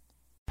 Ciao.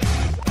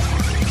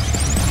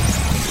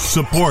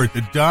 Support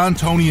the Don,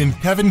 Tony, and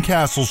Kevin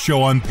Castle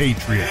show on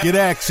Patreon. Get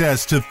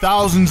access to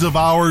thousands of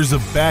hours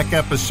of back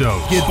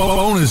episodes. Get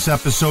bonus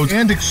episodes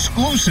and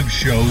exclusive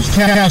shows.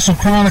 Castle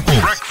Chronicles,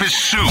 Breakfast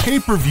Soup,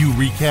 pay-per-view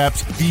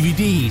recaps,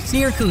 DVDs,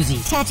 beer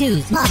koozies,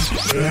 tattoos, and more.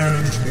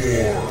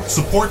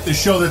 Support the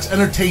show that's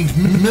entertained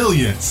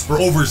millions for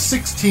over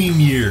 16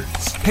 years.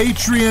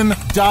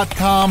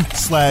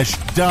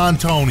 Patreon.com/Don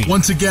Tony.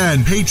 Once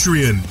again,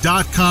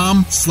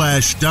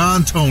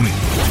 Patreon.com/Don Tony.